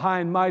get all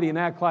high and mighty and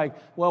act like,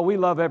 well, we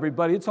love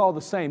everybody. It's all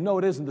the same. No,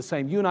 it isn't the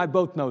same. You and I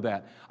both know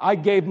that. I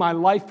gave my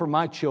life for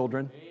my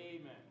children.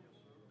 Amen.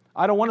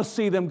 I don't want to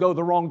see them go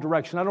the wrong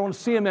direction. I don't want to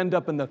see them end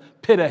up in the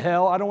pit of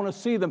hell. I don't want to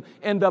see them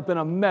end up in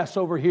a mess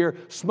over here,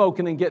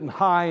 smoking and getting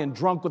high and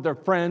drunk with their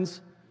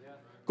friends,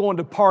 going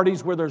to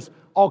parties where there's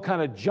all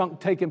kind of junk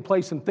taking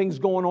place and things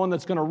going on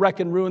that's going to wreck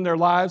and ruin their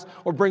lives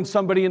or bring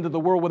somebody into the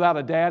world without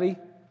a daddy.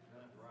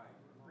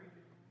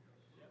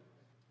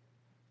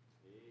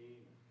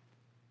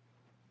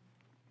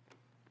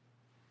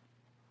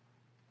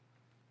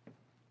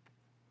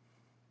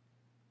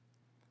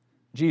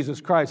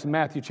 Jesus Christ in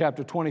Matthew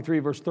chapter 23,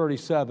 verse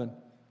 37.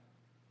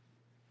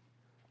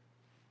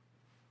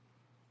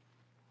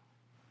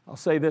 I'll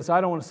say this,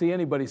 I don't want to see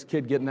anybody's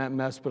kid get in that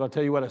mess, but I'll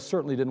tell you what, I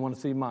certainly didn't want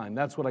to see mine.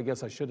 That's what I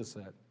guess I should have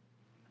said.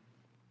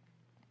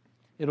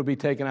 It'll be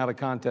taken out of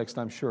context,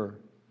 I'm sure.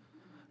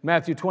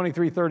 Matthew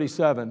 23,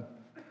 37.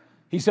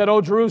 He said,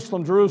 O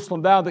Jerusalem,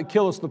 Jerusalem, thou that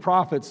killest the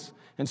prophets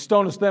and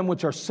stonest them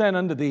which are sent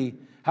unto thee,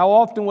 how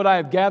often would I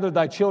have gathered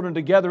thy children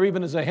together,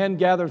 even as a hen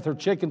gathereth her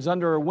chickens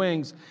under her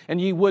wings,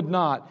 and ye would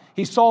not.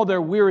 He saw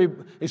their weary,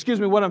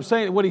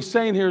 what he's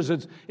saying here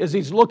is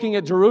he's looking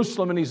at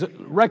Jerusalem and he's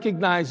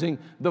recognizing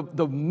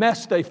the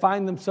mess they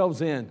find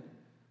themselves in.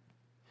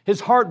 His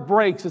heart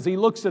breaks as he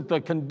looks at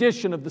the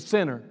condition of the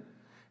sinner,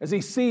 as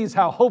he sees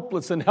how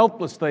hopeless and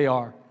helpless they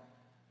are.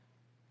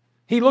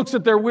 He looks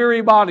at their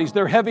weary bodies,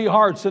 their heavy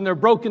hearts, and their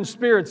broken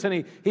spirits,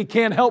 and he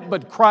can't help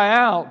but cry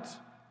out.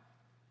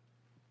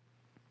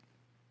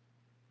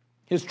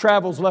 His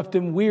travels left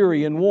him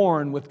weary and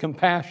worn with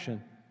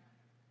compassion.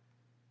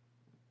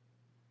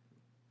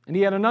 And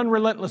he had an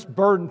unrelentless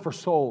burden for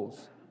souls.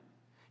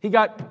 He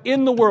got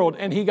in the world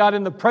and he got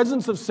in the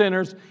presence of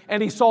sinners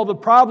and he saw the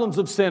problems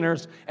of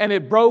sinners and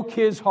it broke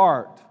his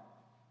heart.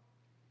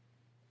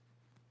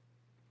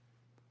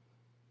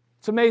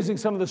 It's amazing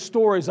some of the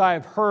stories I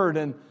have heard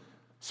and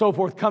so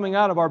forth coming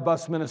out of our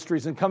bus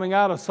ministries and coming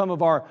out of some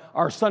of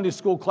our Sunday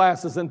school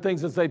classes and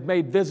things as they've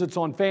made visits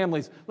on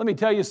families. Let me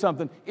tell you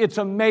something. It's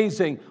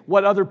amazing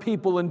what other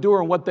people endure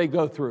and what they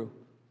go through.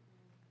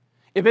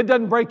 If it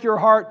doesn't break your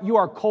heart, you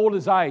are cold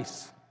as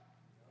ice.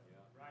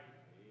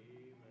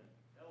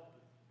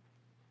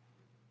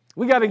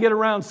 We got to get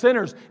around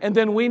sinners, and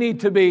then we need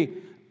to be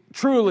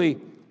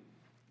truly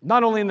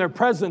not only in their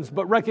presence,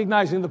 but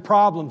recognizing the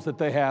problems that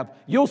they have.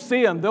 You'll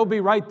see them. They'll be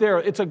right there.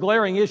 It's a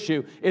glaring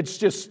issue. It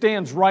just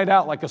stands right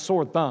out like a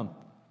sore thumb.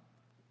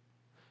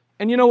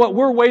 And you know what?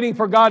 We're waiting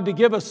for God to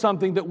give us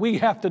something that we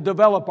have to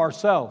develop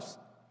ourselves.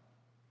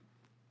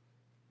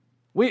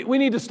 We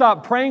need to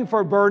stop praying for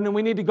a burden and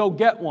we need to go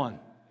get one.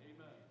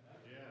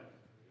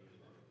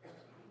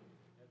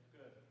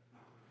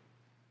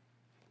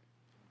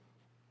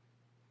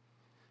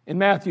 In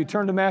Matthew,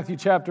 turn to Matthew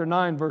chapter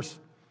 9, verse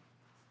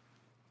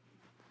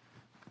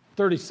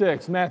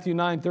 36, Matthew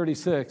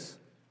 9:36.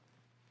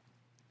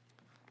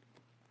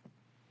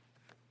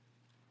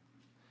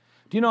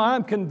 Do you know,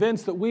 I'm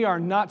convinced that we are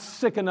not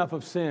sick enough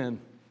of sin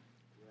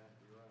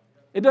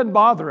It doesn't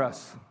bother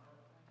us.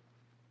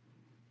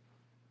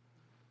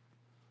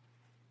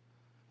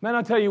 Man,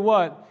 I'll tell you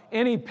what,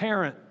 any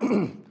parent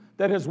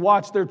that has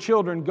watched their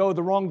children go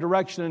the wrong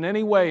direction in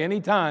any way, any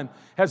time,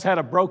 has had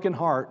a broken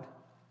heart.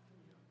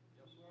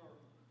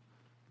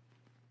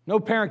 No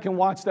parent can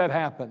watch that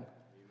happen,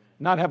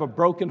 not have a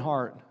broken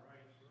heart.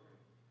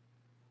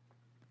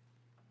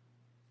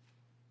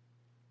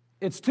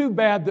 It's too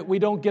bad that we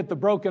don't get the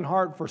broken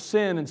heart for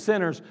sin and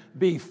sinners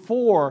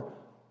before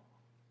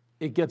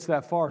it gets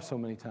that far so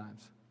many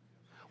times.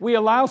 We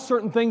allow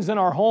certain things in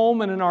our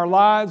home and in our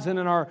lives and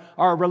in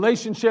our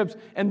relationships,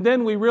 and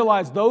then we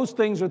realize those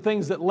things are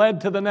things that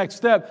led to the next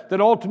step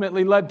that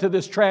ultimately led to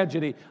this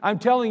tragedy. I'm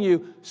telling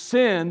you,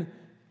 sin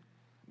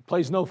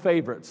plays no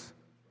favorites.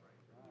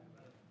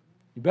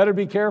 You better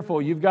be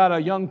careful. You've got a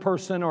young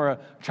person or a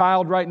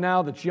child right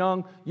now that's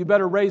young. You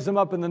better raise them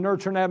up in the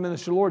nurture and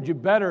admonition of the Lord. You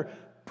better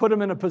put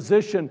them in a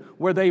position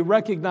where they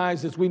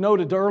recognize, as we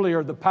noted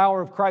earlier, the power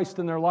of Christ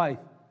in their life.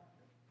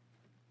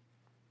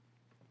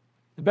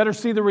 They better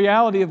see the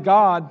reality of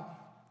God,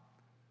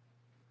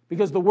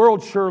 because the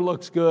world sure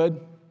looks good.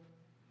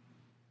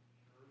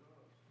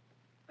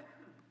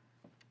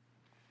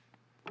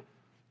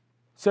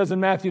 It says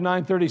in Matthew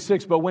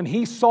 9:36, but when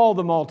he saw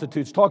the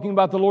multitudes, talking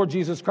about the Lord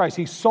Jesus Christ,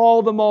 he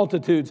saw the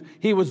multitudes.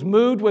 He was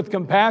moved with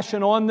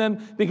compassion on them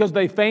because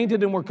they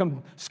fainted and were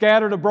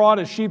scattered abroad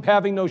as sheep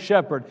having no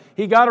shepherd.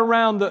 He got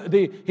around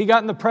he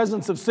got in the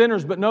presence of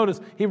sinners, but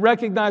notice, he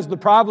recognized the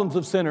problems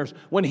of sinners.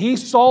 When he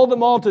saw the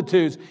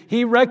multitudes,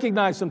 he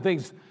recognized some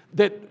things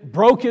that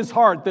broke his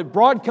heart, that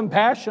brought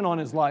compassion on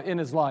in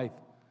his life.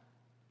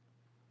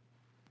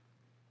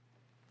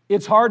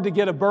 It's hard to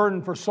get a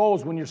burden for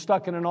souls when you're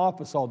stuck in an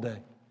office all day.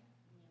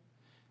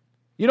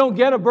 You don't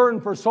get a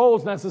burden for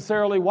souls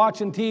necessarily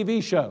watching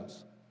TV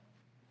shows.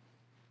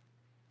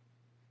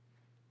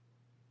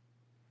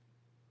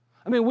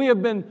 I mean, we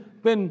have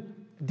been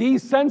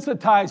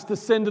desensitized to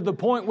sin to the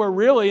point where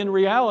really, in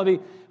reality,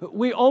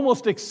 we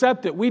almost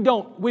accept it. We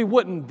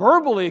wouldn't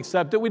verbally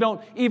accept it. We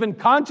don't even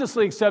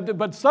consciously accept it,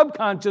 but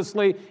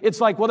subconsciously, it's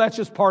like, well, that's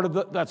just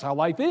that's how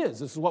life is.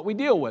 This is what we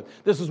deal with.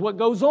 This is what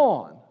goes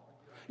on.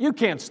 You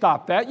can't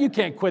stop that. You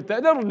can't quit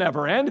that. That'll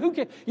never end. What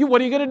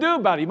are you going to do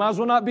about it? You might as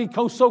well not be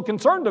so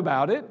concerned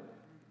about it.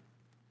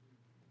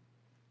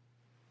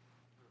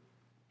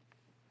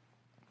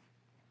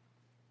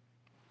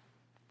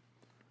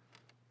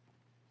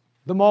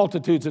 The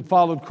multitudes had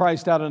followed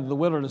Christ out into the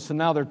wilderness, and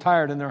now they're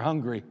tired and they're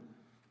hungry.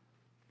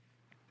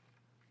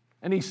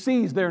 And he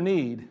sees their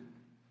need.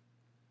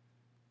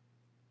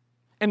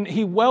 And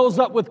he wells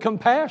up with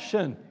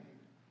compassion.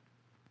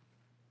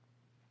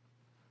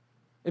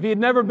 If he had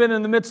never been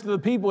in the midst of the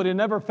people, he'd have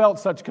never felt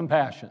such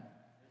compassion.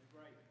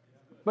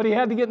 But he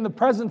had to get in the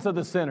presence of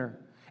the sinner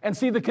and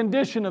see the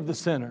condition of the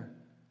sinner.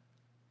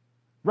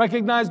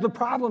 Recognize the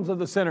problems of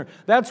the sinner.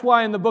 That's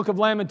why in the book of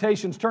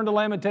Lamentations, turn to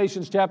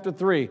Lamentations chapter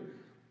 3.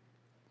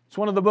 It's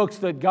one of the books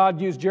that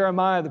God used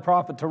Jeremiah the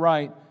prophet to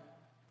write.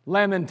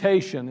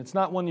 Lamentation. It's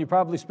not one you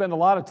probably spend a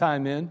lot of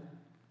time in.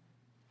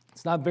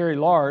 It's not very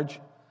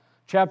large.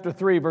 Chapter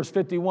 3, verse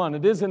 51.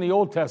 It is in the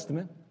Old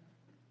Testament.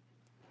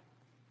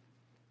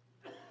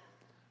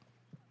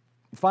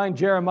 You find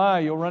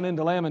Jeremiah, you'll run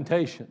into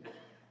Lamentation.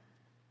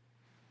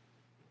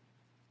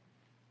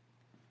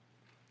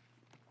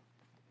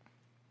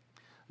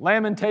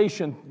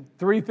 Lamentation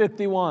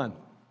 3:51.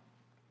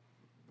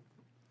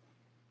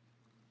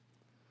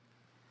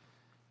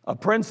 A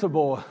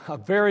principle, a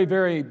very,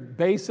 very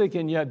basic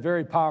and yet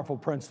very powerful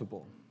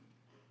principle.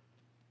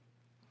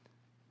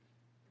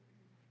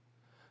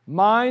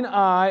 Mine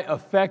eye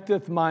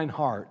affecteth mine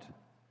heart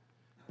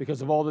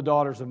because of all the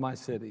daughters of my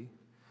city.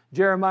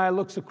 Jeremiah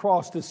looks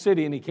across the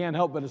city and he can't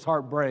help but his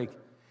heart break.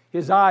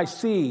 His eye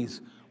sees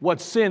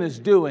what sin is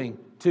doing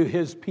to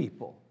his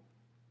people.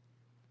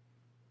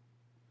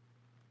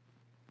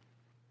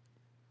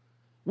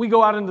 We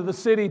go out into the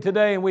city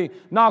today and we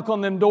knock on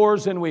them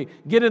doors and we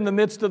get in the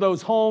midst of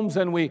those homes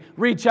and we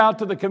reach out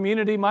to the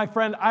community. My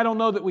friend, I don't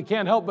know that we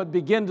can't help but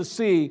begin to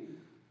see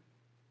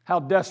how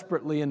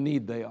desperately in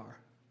need they are.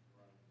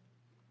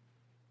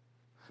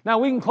 Now,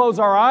 we can close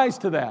our eyes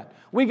to that.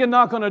 We can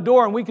knock on a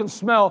door and we can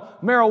smell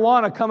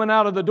marijuana coming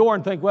out of the door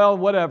and think, well,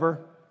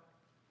 whatever.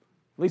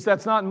 At least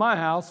that's not in my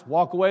house.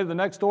 Walk away to the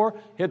next door,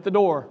 hit the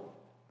door.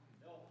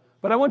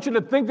 But I want you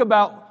to think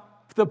about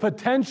the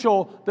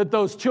potential that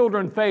those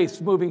children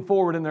face moving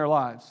forward in their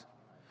lives.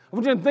 I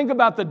want you to think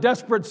about the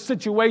desperate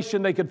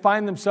situation they could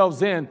find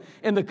themselves in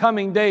the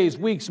coming days,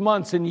 weeks,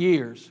 months, and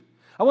years.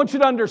 I want you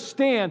to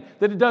understand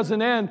that it doesn't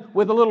end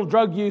with a little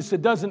drug use.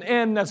 It doesn't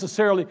end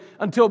necessarily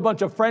until a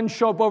bunch of friends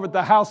show up over at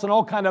the house and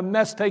all kind of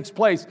mess takes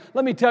place.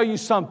 Let me tell you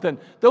something.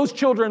 Those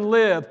children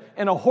live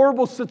in a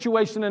horrible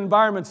situation and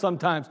environment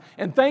sometimes.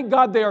 And thank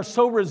God they are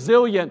so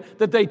resilient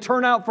that they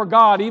turn out for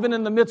God even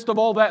in the midst of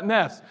all that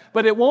mess.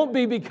 But it won't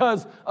be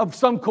because of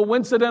some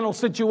coincidental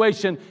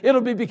situation. It'll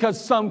be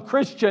because some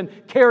Christian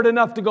cared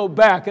enough to go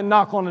back and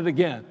knock on it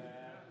again.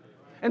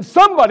 And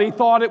somebody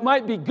thought it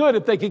might be good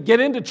if they could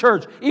get into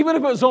church, even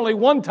if it was only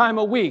one time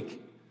a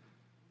week.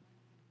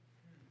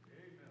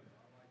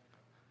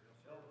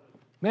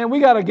 Man,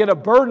 we got to get a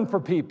burden for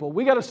people.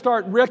 We got to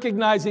start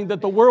recognizing that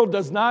the world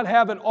does not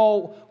have it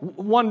all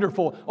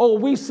wonderful. Oh,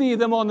 we see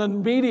them on the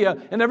media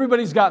and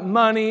everybody's got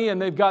money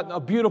and they've got a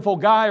beautiful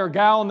guy or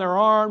gal in their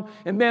arm.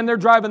 And man, they're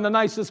driving the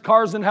nicest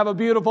cars and have a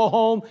beautiful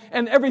home.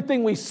 And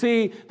everything we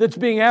see that's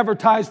being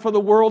advertised for the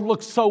world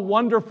looks so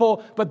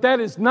wonderful. But that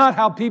is not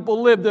how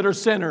people live that are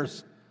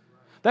sinners.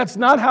 That's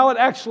not how it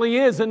actually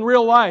is in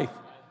real life.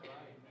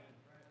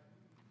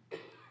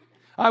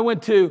 I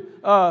went to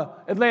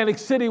Atlantic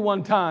City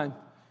one time.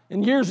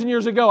 And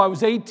years ago, I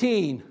was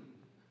 18.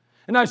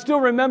 And I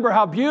still remember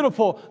how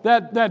beautiful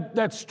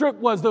that strip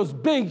was, those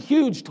big,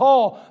 huge,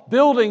 tall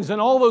buildings and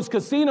all those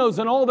casinos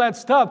and all that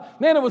stuff.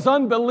 Man, it was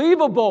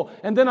unbelievable.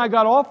 And then I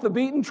got off the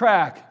beaten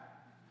track.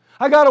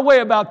 I got away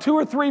about 2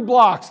 or 3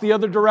 blocks the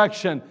other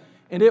direction,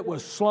 and it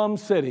was slum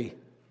city.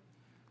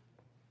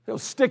 They were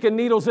sticking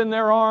needles in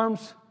their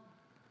arms,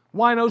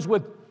 winos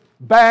with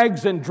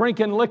bags and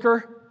drinking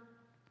liquor.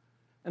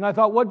 And I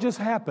thought, what just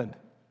happened?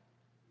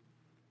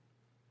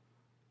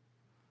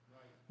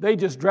 They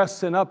just dress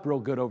sin up real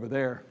good over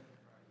there.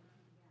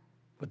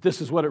 But this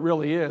is what it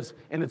really is.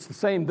 And it's the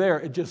same there.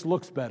 It just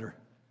looks better.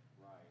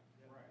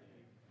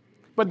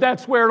 But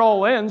that's where it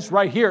all ends,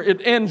 right here.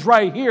 It ends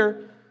right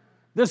here.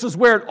 This is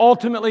where it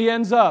ultimately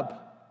ends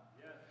up.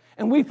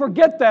 And we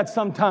forget that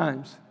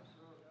sometimes.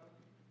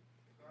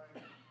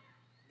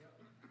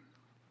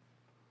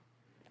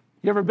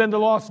 You ever been to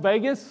Las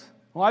Vegas?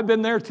 Well, I've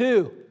been there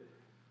too.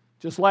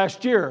 Just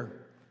last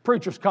year,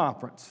 preacher's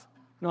conference.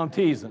 No, I'm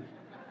teasing.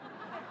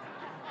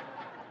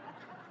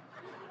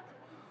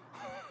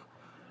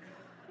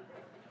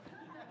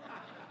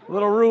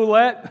 Little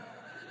roulette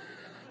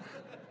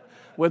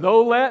with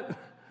Olette.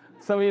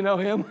 Some of you know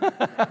him.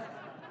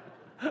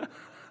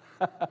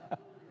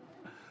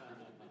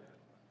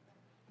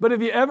 But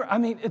have you ever,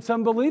 it's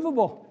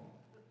unbelievable.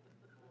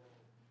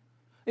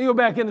 You go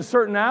back into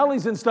certain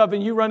alleys and stuff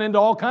and you run into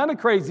all kind of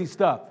crazy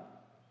stuff.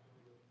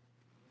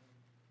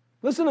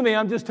 Listen to me,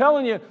 I'm just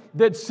telling you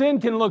that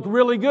sin can look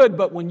really good,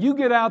 but when you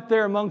get out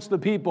there amongst the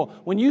people,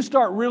 when you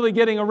start really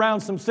getting around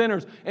some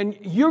sinners, and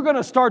you're going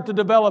to start to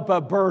develop a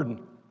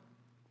burden.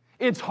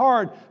 It's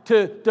hard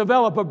to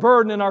develop a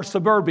burden in our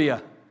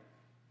suburbia,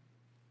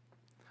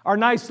 our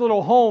nice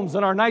little homes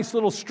and our nice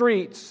little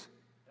streets.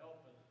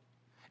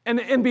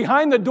 And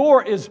behind the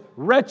door is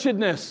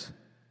wretchedness.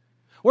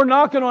 We're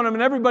knocking on them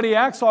and everybody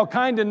acts all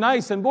kind and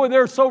nice, and boy,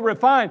 they're so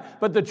refined.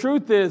 But the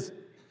truth is,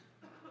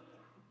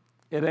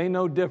 it ain't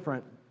no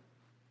different.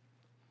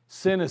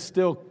 Sin is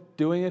still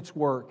doing its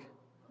work.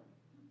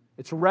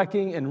 It's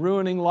wrecking and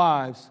ruining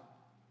lives.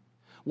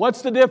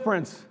 What's the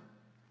difference?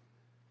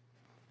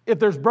 If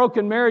there's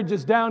broken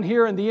marriages down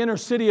here in the inner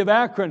city of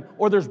Akron,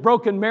 or there's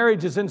broken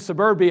marriages in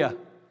suburbia,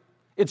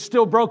 it's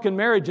still broken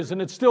marriages,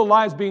 and it's still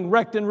lives being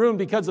wrecked and ruined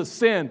because of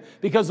sin,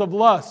 because of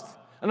lust,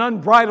 an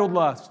unbridled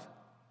lust.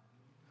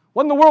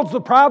 What in the world's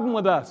the problem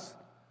with us?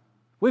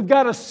 We've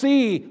got to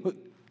see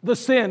the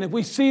sin. If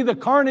we see the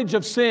carnage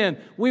of sin,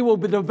 we will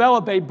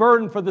develop a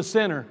burden for the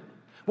sinner.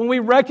 When we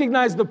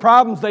recognize the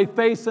problems they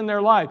face in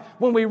their life,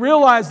 when we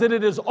realize that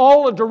it is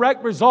all a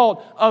direct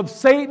result of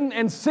Satan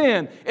and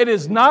sin, it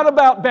is not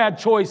about bad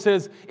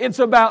choices, it's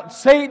about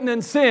Satan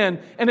and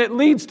sin, and it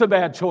leads to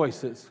bad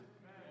choices.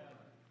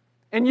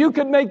 And you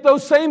could make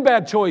those same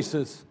bad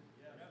choices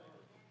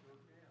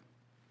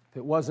if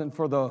it wasn't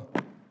for the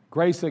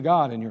grace of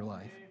God in your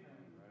life.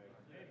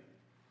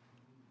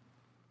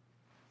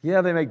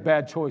 Yeah, they make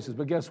bad choices,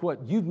 but guess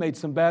what? You've made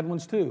some bad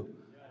ones too.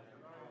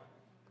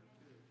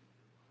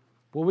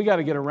 Well, we got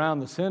to get around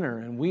the sinner,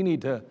 and we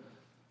need to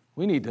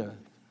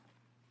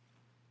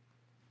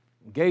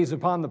gaze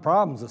upon the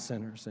problems of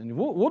sinners, and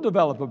we'll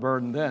develop a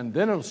burden then.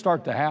 Then it'll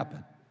start to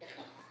happen.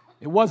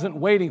 It wasn't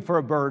waiting for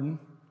a burden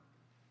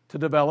to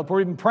develop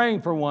or even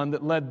praying for one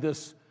that led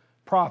this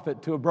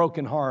prophet to a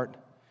broken heart.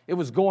 It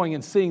was going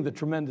and seeing the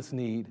tremendous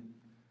need.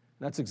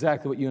 That's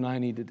exactly what you and I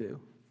need to do.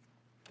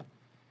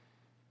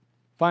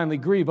 Finally,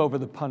 grieve over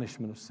the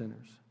punishment of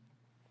sinners.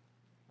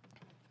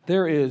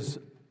 There is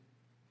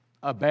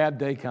a bad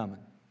day coming.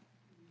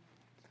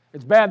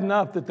 It's bad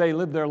enough that they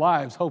live their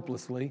lives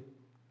hopelessly.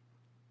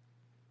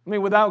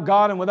 Without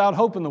God and without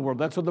hope in the world.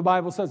 That's what the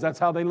Bible says. That's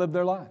how they live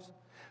their lives.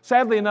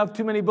 Sadly enough,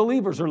 too many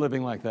believers are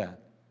living like that.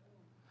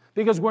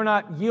 Because we're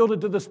not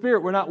yielded to the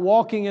Spirit. We're not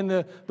walking in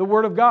the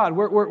Word of God.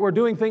 We're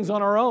doing things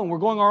on our own. We're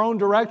going our own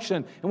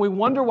direction. And we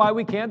wonder why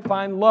we can't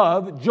find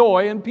love,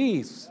 joy, and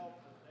peace.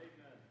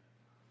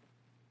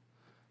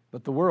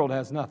 But the world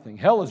has nothing.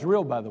 Hell is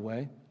real, by the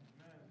way.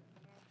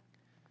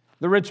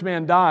 The rich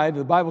man died.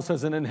 The Bible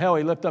says, and in hell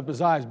he lifted up his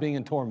eyes, being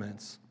in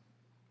torments.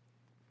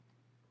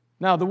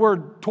 Now, the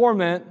word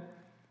torment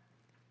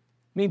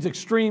means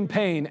extreme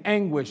pain,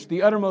 anguish,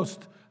 the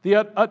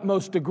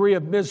utmost degree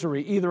of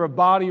misery, either of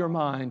body or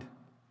mind.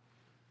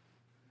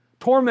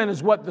 Torment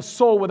is what the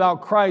soul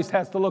without Christ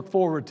has to look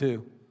forward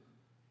to.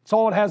 It's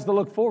all it has to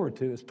look forward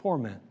to is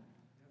torment.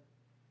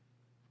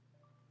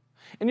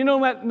 And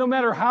no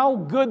matter how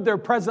good their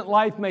present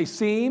life may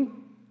seem,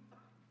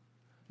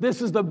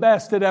 this is the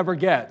best it ever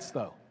gets,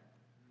 though.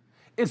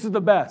 This is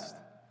the best.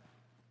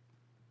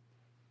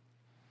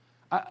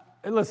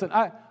 Listen,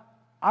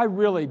 I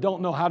really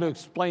don't know how to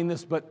explain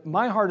this, but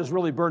my heart is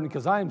really burdened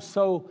because I am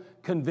so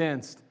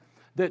convinced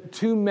that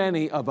too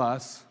many of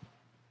us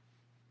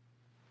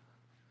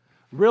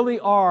really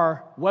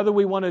are, whether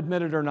we want to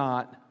admit it or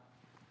not,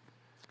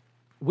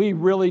 we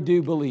really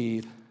do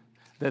believe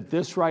that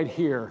this right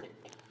here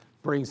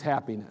brings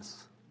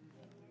happiness.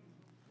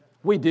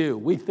 We do.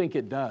 We think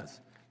it does.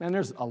 Man,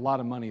 there's a lot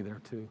of money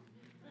there too.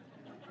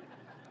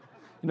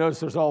 You notice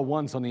there's all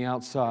ones on the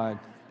outside.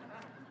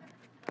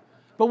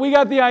 But we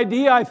got the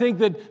idea, I think,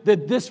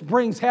 that this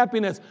brings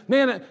happiness.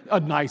 Man, a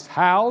nice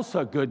house,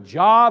 a good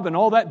job, and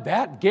all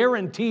that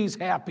guarantees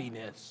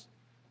happiness.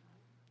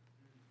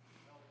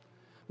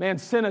 Man,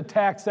 sin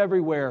attacks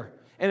everywhere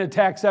and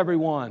attacks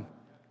everyone.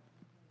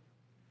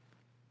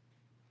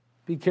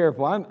 Be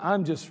careful.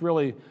 I'm just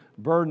really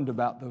burdened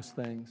about those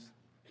things.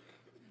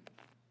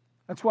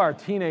 That's why our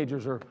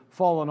teenagers are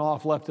falling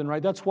off left and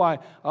right. That's why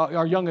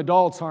our young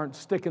adults aren't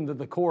sticking to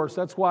the course.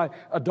 That's why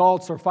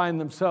adults are finding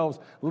themselves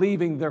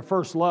leaving their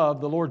first love,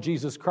 the Lord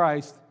Jesus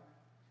Christ.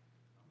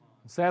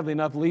 Sadly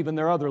enough, leaving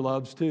their other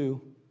loves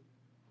too.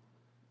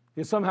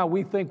 Because somehow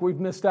we think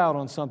we've missed out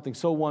on something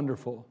so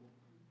wonderful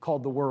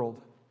called the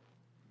world.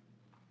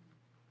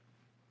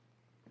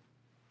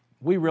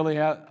 We really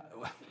have.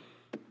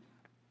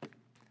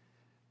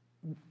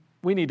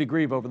 We need to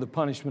grieve over the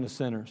punishment of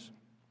sinners.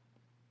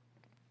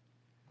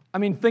 I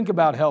mean, think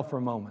about hell for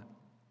a moment.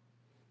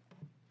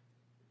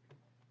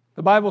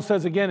 The Bible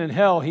says again in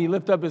hell, he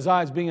lifted up his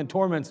eyes being in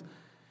torments.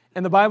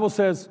 And the Bible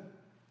says,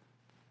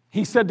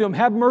 he said to him,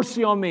 have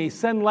mercy on me.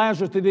 Send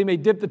Lazarus that he may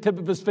dip the tip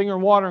of his finger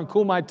in water and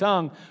cool my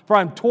tongue, for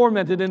I'm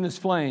tormented in this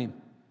flame.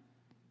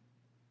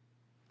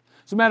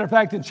 As a matter of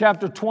fact, in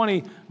chapter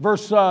 20,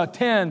 verse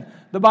 10,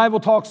 the Bible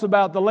talks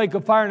about the lake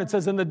of fire, and it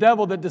says, and the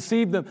devil that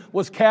deceived them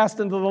was cast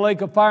into the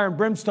lake of fire and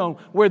brimstone,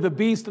 where the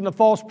beast and the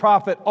false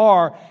prophet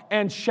are,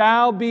 and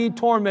shall be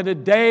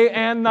tormented day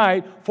and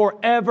night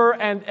forever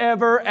and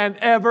ever and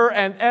ever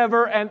and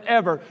ever and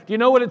ever. Do you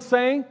know what it's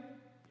saying?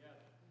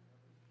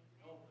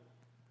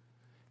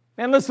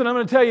 And listen, I'm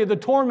going to tell you, the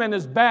torment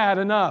is bad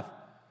enough.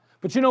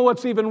 But you know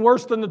what's even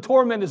worse than the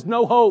torment is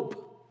no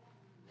hope.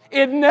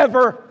 It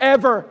never,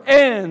 ever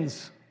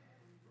ends.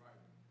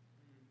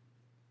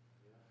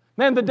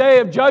 Man, the day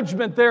of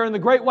judgment there in the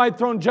great white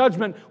throne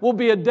judgment will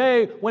be a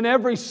day when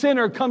every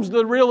sinner comes to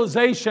the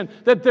realization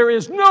that there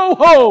is no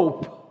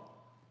hope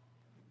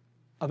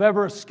of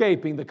ever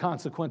escaping the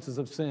consequences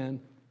of sin.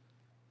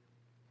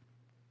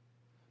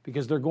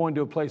 Because they're going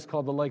to a place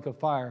called the lake of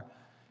fire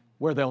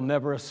where they'll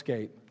never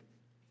escape.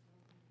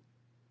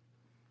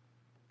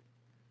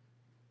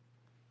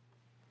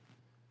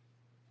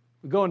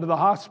 We go into the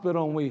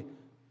hospital and we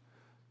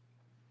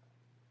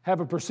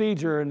have a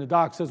procedure and the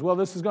doc says, well,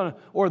 this is going to,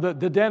 or the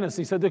dentist,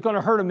 he said, they're going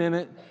to hurt a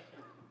minute.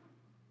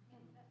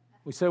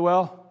 We say,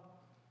 well,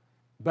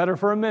 better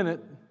for a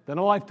minute than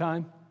a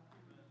lifetime.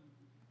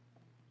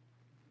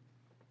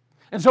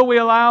 And so we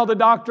allow the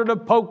doctor to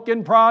poke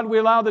and prod. We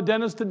allow the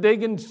dentist to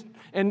dig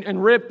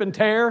and rip and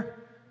tear.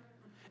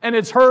 And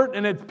it's hurt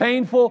and it's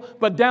painful,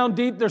 but down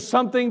deep there's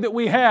something that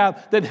we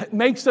have that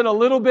makes it a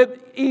little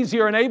bit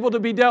easier and able to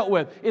be dealt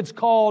with. It's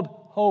called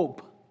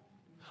hope.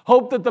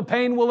 Hope that the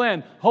pain will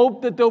end.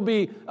 Hope that there'll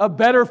be a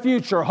better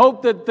future.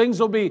 Hope that things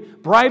will be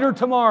brighter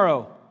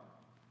tomorrow.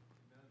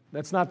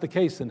 That's not the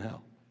case in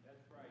hell.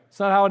 It's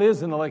not how it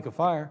is in the lake of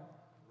fire.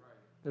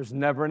 There's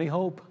never any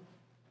hope.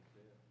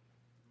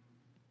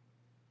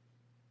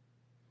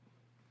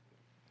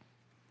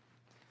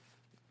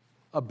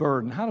 A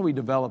burden. How do we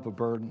develop a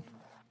burden?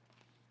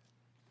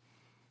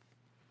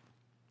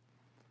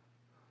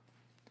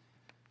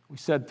 We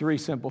said three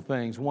simple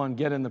things. One,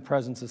 get in the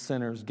presence of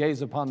sinners,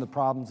 gaze upon the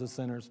problems of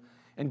sinners,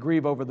 and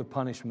grieve over the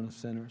punishment of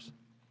sinners.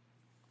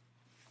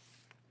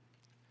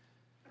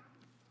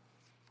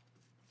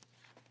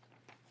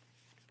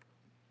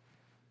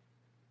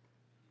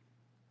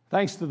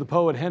 Thanks to the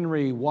poet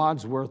Henry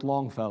Wadsworth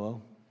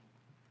Longfellow,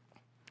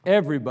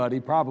 everybody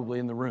probably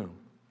in the room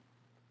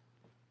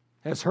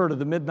has heard of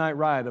the midnight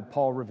ride of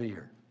Paul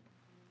Revere.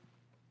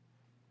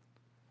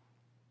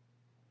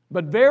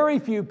 But very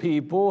few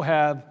people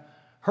have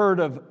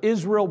heard of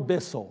Israel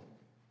Bissell.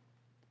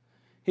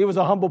 He was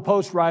a humble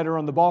post rider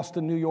on the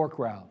Boston-New York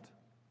route.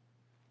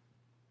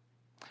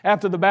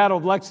 After the Battle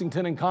of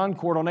Lexington and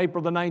Concord on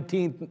April the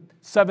 19th,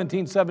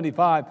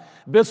 1775,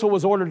 Bissell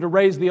was ordered to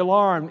raise the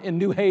alarm in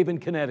New Haven,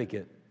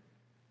 Connecticut.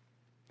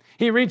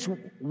 He reached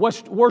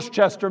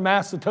Worcester,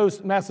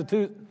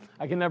 Massachusetts.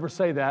 I can never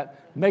say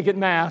that. Make it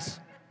Mass,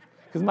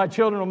 because my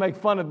children will make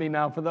fun of me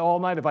now for all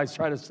night if I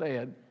try to say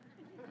it.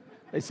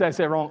 They say I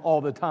say it wrong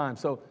all the time.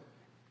 So,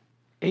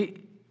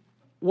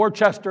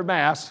 Worcester,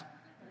 Mass.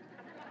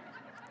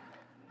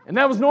 And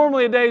that was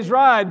normally a day's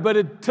ride, but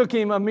it took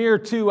him a mere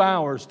 2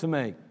 hours to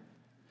make.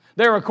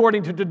 There,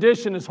 according to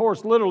tradition, his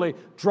horse literally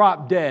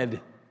dropped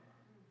dead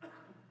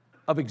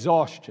of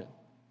exhaustion.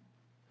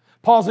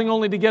 Pausing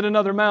only to get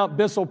another mount,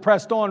 Bissell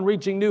pressed on,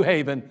 reaching New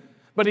Haven.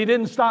 But he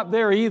didn't stop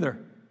there either.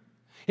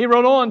 He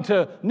rode on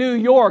to New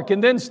York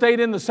and then stayed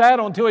in the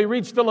saddle until he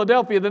reached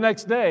Philadelphia the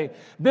next day.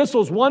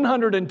 Bissell's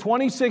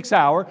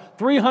 126-hour,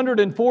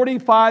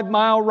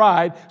 345-mile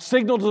ride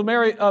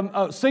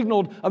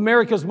signaled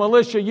America's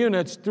militia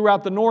units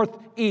throughout the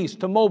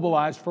Northeast to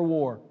mobilize for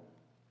war.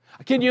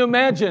 Can you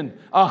imagine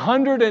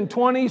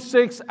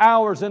 126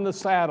 hours in the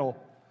saddle,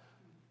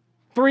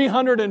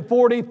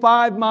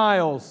 345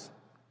 miles?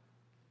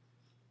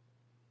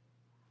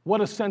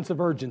 What a sense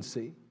of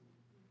urgency.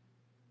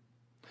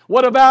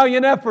 What a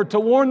valiant effort to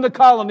warn the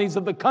colonies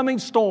of the coming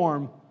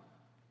storm.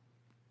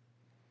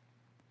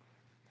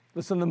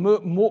 Listen,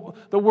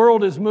 the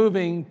world is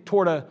moving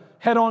toward a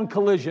head-on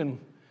collision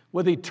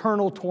with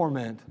eternal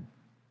torment.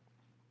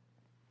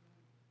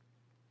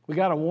 We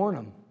got to warn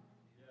them.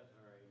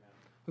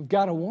 We've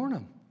got to warn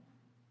them.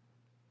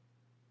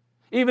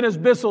 Even as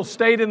Bissell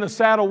stayed in the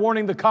saddle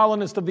warning the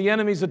colonists of the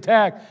enemy's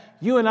attack,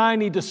 you and I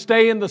need to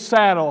stay in the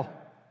saddle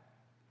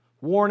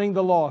warning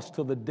the lost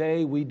till the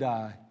day we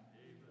die.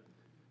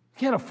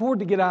 Can't afford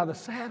to get out of the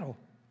saddle.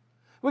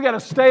 We got to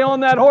stay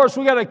on that horse.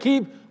 We got to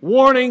keep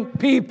warning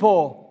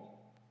people.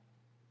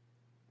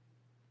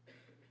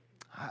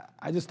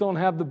 I just don't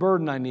have the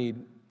burden I need.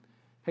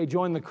 Hey,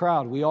 join the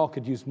crowd. We all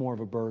could use more of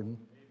a burden.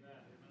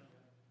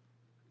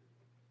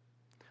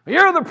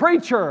 You're the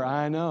preacher.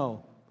 I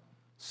know.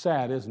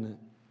 Sad, isn't it?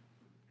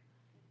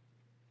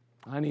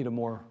 I need a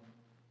more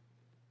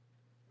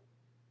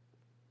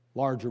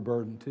larger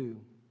burden too.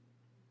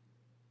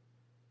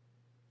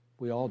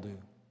 We all do.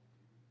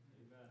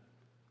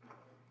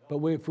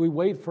 But if we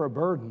wait for a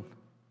burden,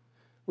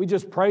 we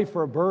just pray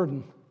for a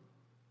burden,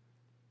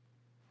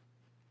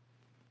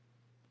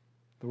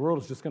 the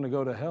world is just going to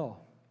go to hell.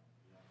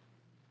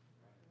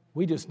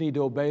 We just need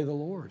to obey the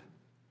Lord.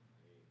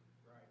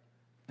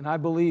 And I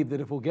believe that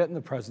if we'll get in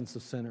the presence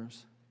of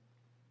sinners,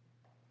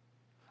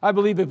 I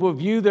believe if we'll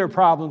view their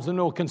problems and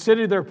we'll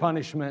consider their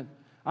punishment,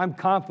 I'm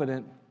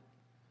confident,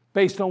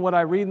 based on what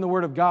I read in the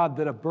Word of God,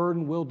 that a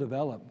burden will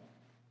develop.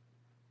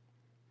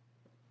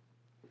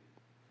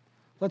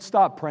 Let's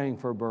stop praying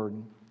for a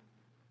burden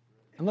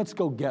and let's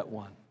go get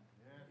one.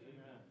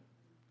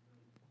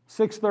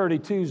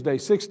 6:30 Tuesday,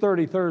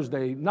 6:30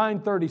 Thursday,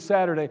 9:30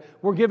 Saturday.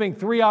 We're giving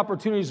 3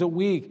 opportunities a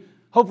week.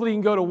 Hopefully you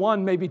can go to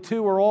 1, maybe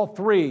 2, or all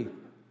 3.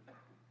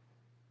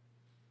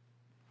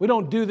 We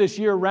don't do this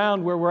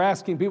year-round where we're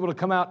asking people to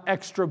come out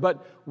extra,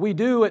 but we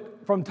do it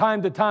from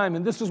time to time,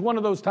 and this is one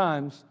of those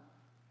times.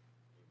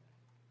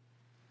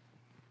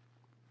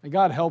 May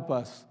God help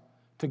us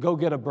to go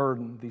get a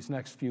burden these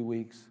next few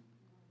weeks.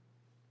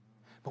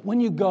 But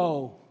when you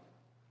go,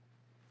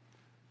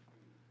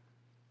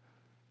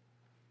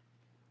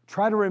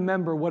 try to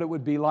remember what it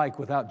would be like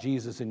without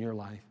Jesus in your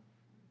life.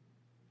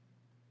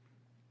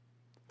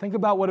 Think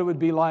about what it would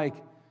be like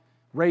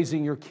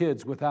raising your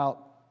kids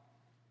without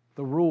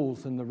the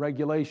rules and the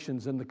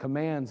regulations and the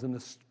commands and the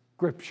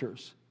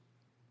scriptures.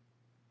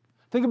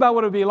 Think about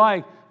what it would be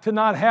like to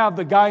not have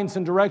the guidance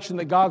and direction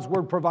that God's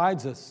Word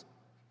provides us.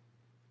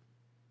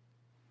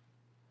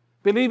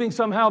 Believing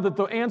somehow that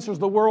the answers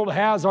the world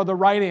has are the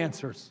right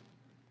answers.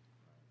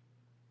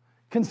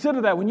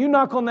 Consider that. When you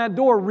knock on that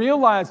door,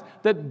 realize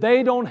that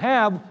they don't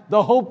have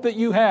the hope that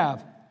you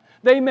have.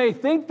 They may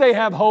think they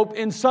have hope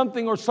in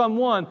something or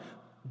someone,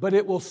 but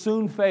it will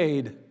soon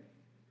fade.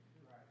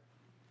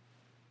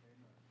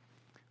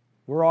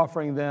 We're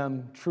offering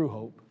them true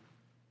hope.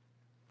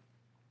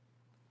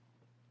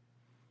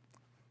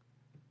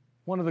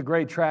 One of the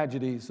great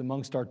tragedies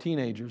amongst our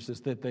teenagers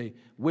is that they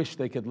wish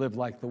they could live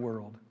like the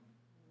world.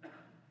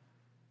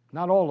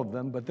 Not all of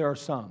them, but there are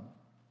some.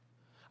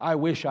 I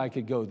wish I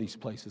could go these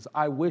places.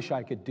 I wish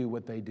I could do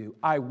what they do.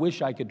 I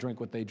wish I could drink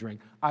what they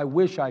drink. I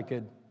wish I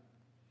could.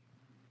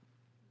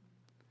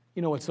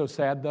 You know what's so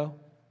sad, though?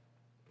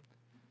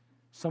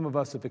 Some of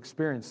us have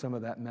experienced some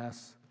of that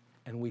mess,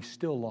 and we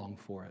still long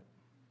for it.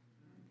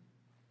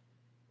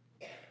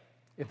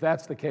 If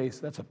that's the case,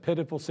 that's a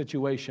pitiful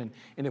situation.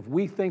 And if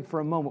we think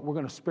for a moment we're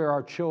going to spare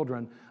our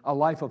children a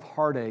life of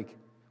heartache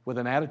with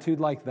an attitude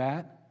like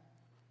that,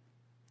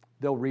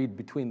 they'll read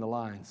between the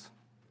lines.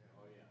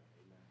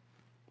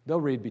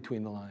 They'll read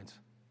between the lines.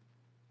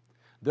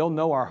 They'll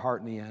know our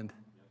heart in the end.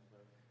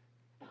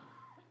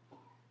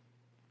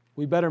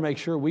 We better make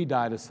sure we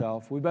die to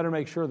self. We better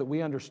make sure that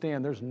we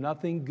understand there's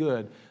nothing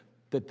good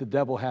that the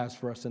devil has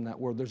for us in that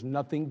world. There's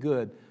nothing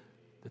good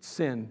that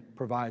sin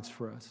provides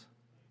for us.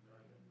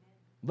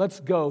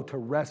 Let's go to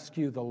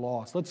rescue the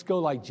lost. Let's go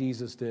like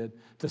Jesus did,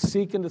 to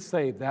seek and to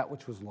save that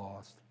which was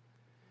lost.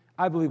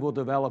 I believe we'll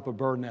develop a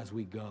burden as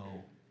we go.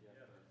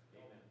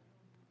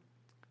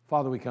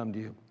 Father, we come to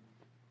you.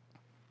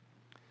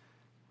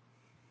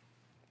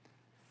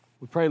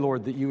 We pray,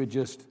 Lord, that you would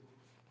just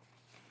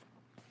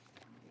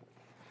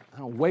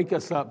wake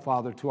us up,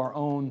 Father, to our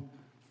own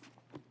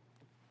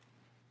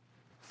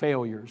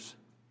failures,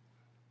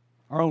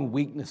 our own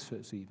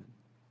weaknesses even.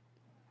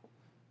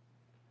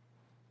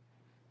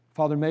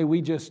 Father, may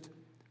we just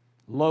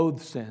loathe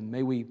sin.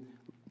 May we,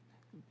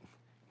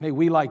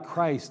 like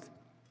Christ,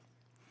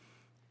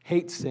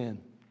 hate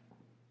sin.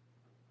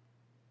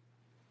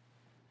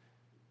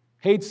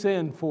 Hate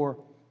sin for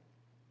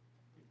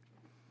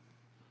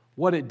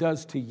what it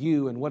does to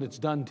you and what it's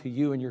done to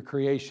you and your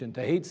creation,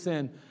 to hate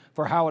sin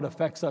for how it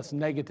affects us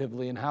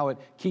negatively and how it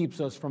keeps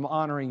us from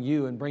honoring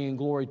you and bringing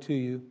glory to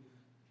you.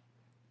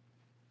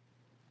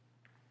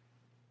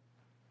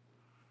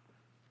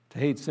 To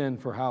hate sin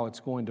for how it's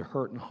going to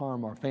hurt and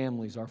harm our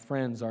families, our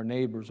friends, our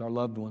neighbors, our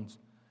loved ones.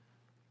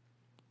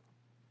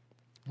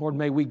 Lord,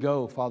 may we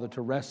go, Father,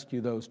 to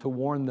rescue those, to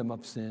warn them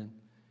of sin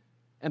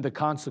and the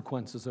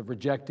consequences of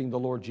rejecting the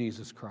Lord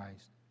Jesus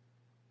Christ.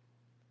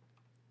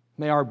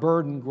 May our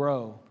burden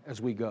grow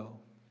as we go.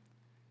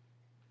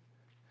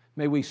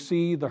 May we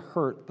see the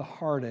hurt, the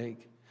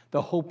heartache,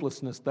 the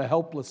hopelessness, the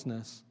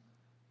helplessness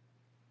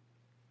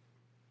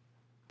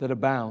that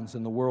abounds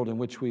in the world in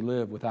which we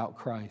live without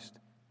Christ.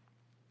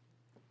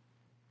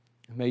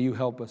 And may you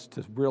help us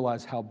to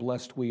realize how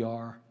blessed we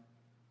are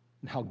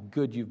and how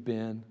good you've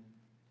been.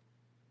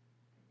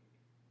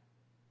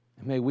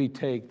 And may we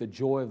take the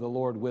joy of the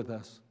Lord with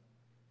us.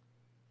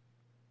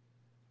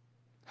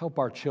 Help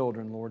our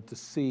children, Lord, to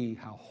see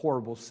how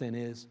horrible sin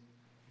is.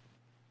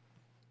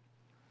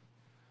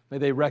 May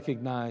they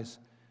recognize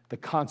the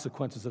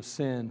consequences of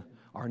sin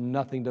are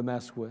nothing to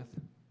mess with.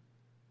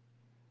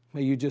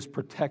 May you just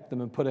protect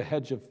them and put a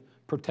hedge of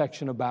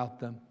protection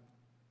about them.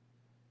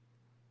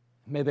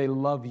 May they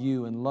love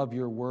you and love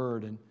your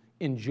word and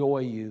enjoy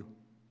you.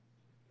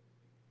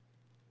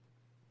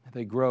 May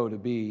they grow to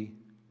be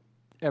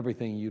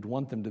everything you'd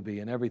want them to be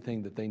and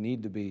everything that they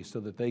need to be so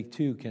that they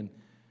too can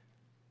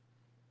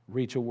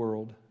reach a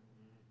world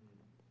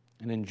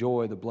and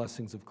enjoy the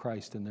blessings of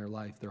Christ in their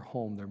life, their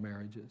home, their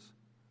marriages.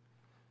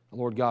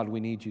 Lord God, we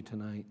need you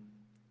tonight.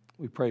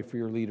 We pray for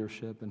your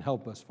leadership and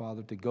help us,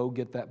 Father, to go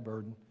get that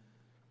burden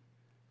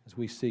as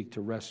we seek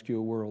to rescue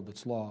a world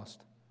that's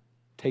lost,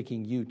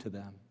 taking you to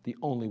them, the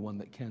only one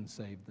that can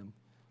save them.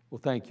 Well,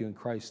 thank you in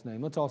Christ's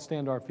name. Let's all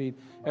stand to our feet,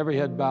 every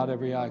head bowed,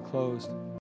 every eye closed.